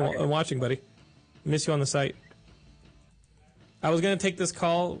for calling and watching, buddy. Miss you on the site. I was going to take this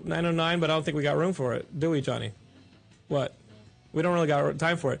call, 909, but I don't think we got room for it, do we, Johnny? What? We don't really got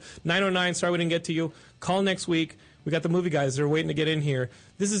time for it. 909, sorry we didn't get to you. Call next week. We got the movie guys. They're waiting to get in here.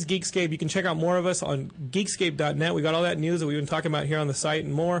 This is Geekscape. You can check out more of us on Geekscape.net. We got all that news that we've been talking about here on the site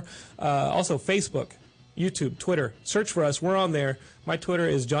and more. Also, Facebook, YouTube, Twitter. Search for us. We're on there. My Twitter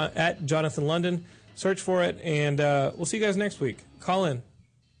is at Jonathan London. Search for it, and we'll see you guys next week. Call in.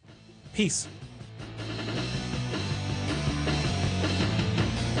 Peace.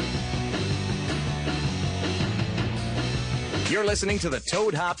 You're listening to the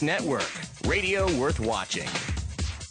Toad Hop Network, radio worth watching.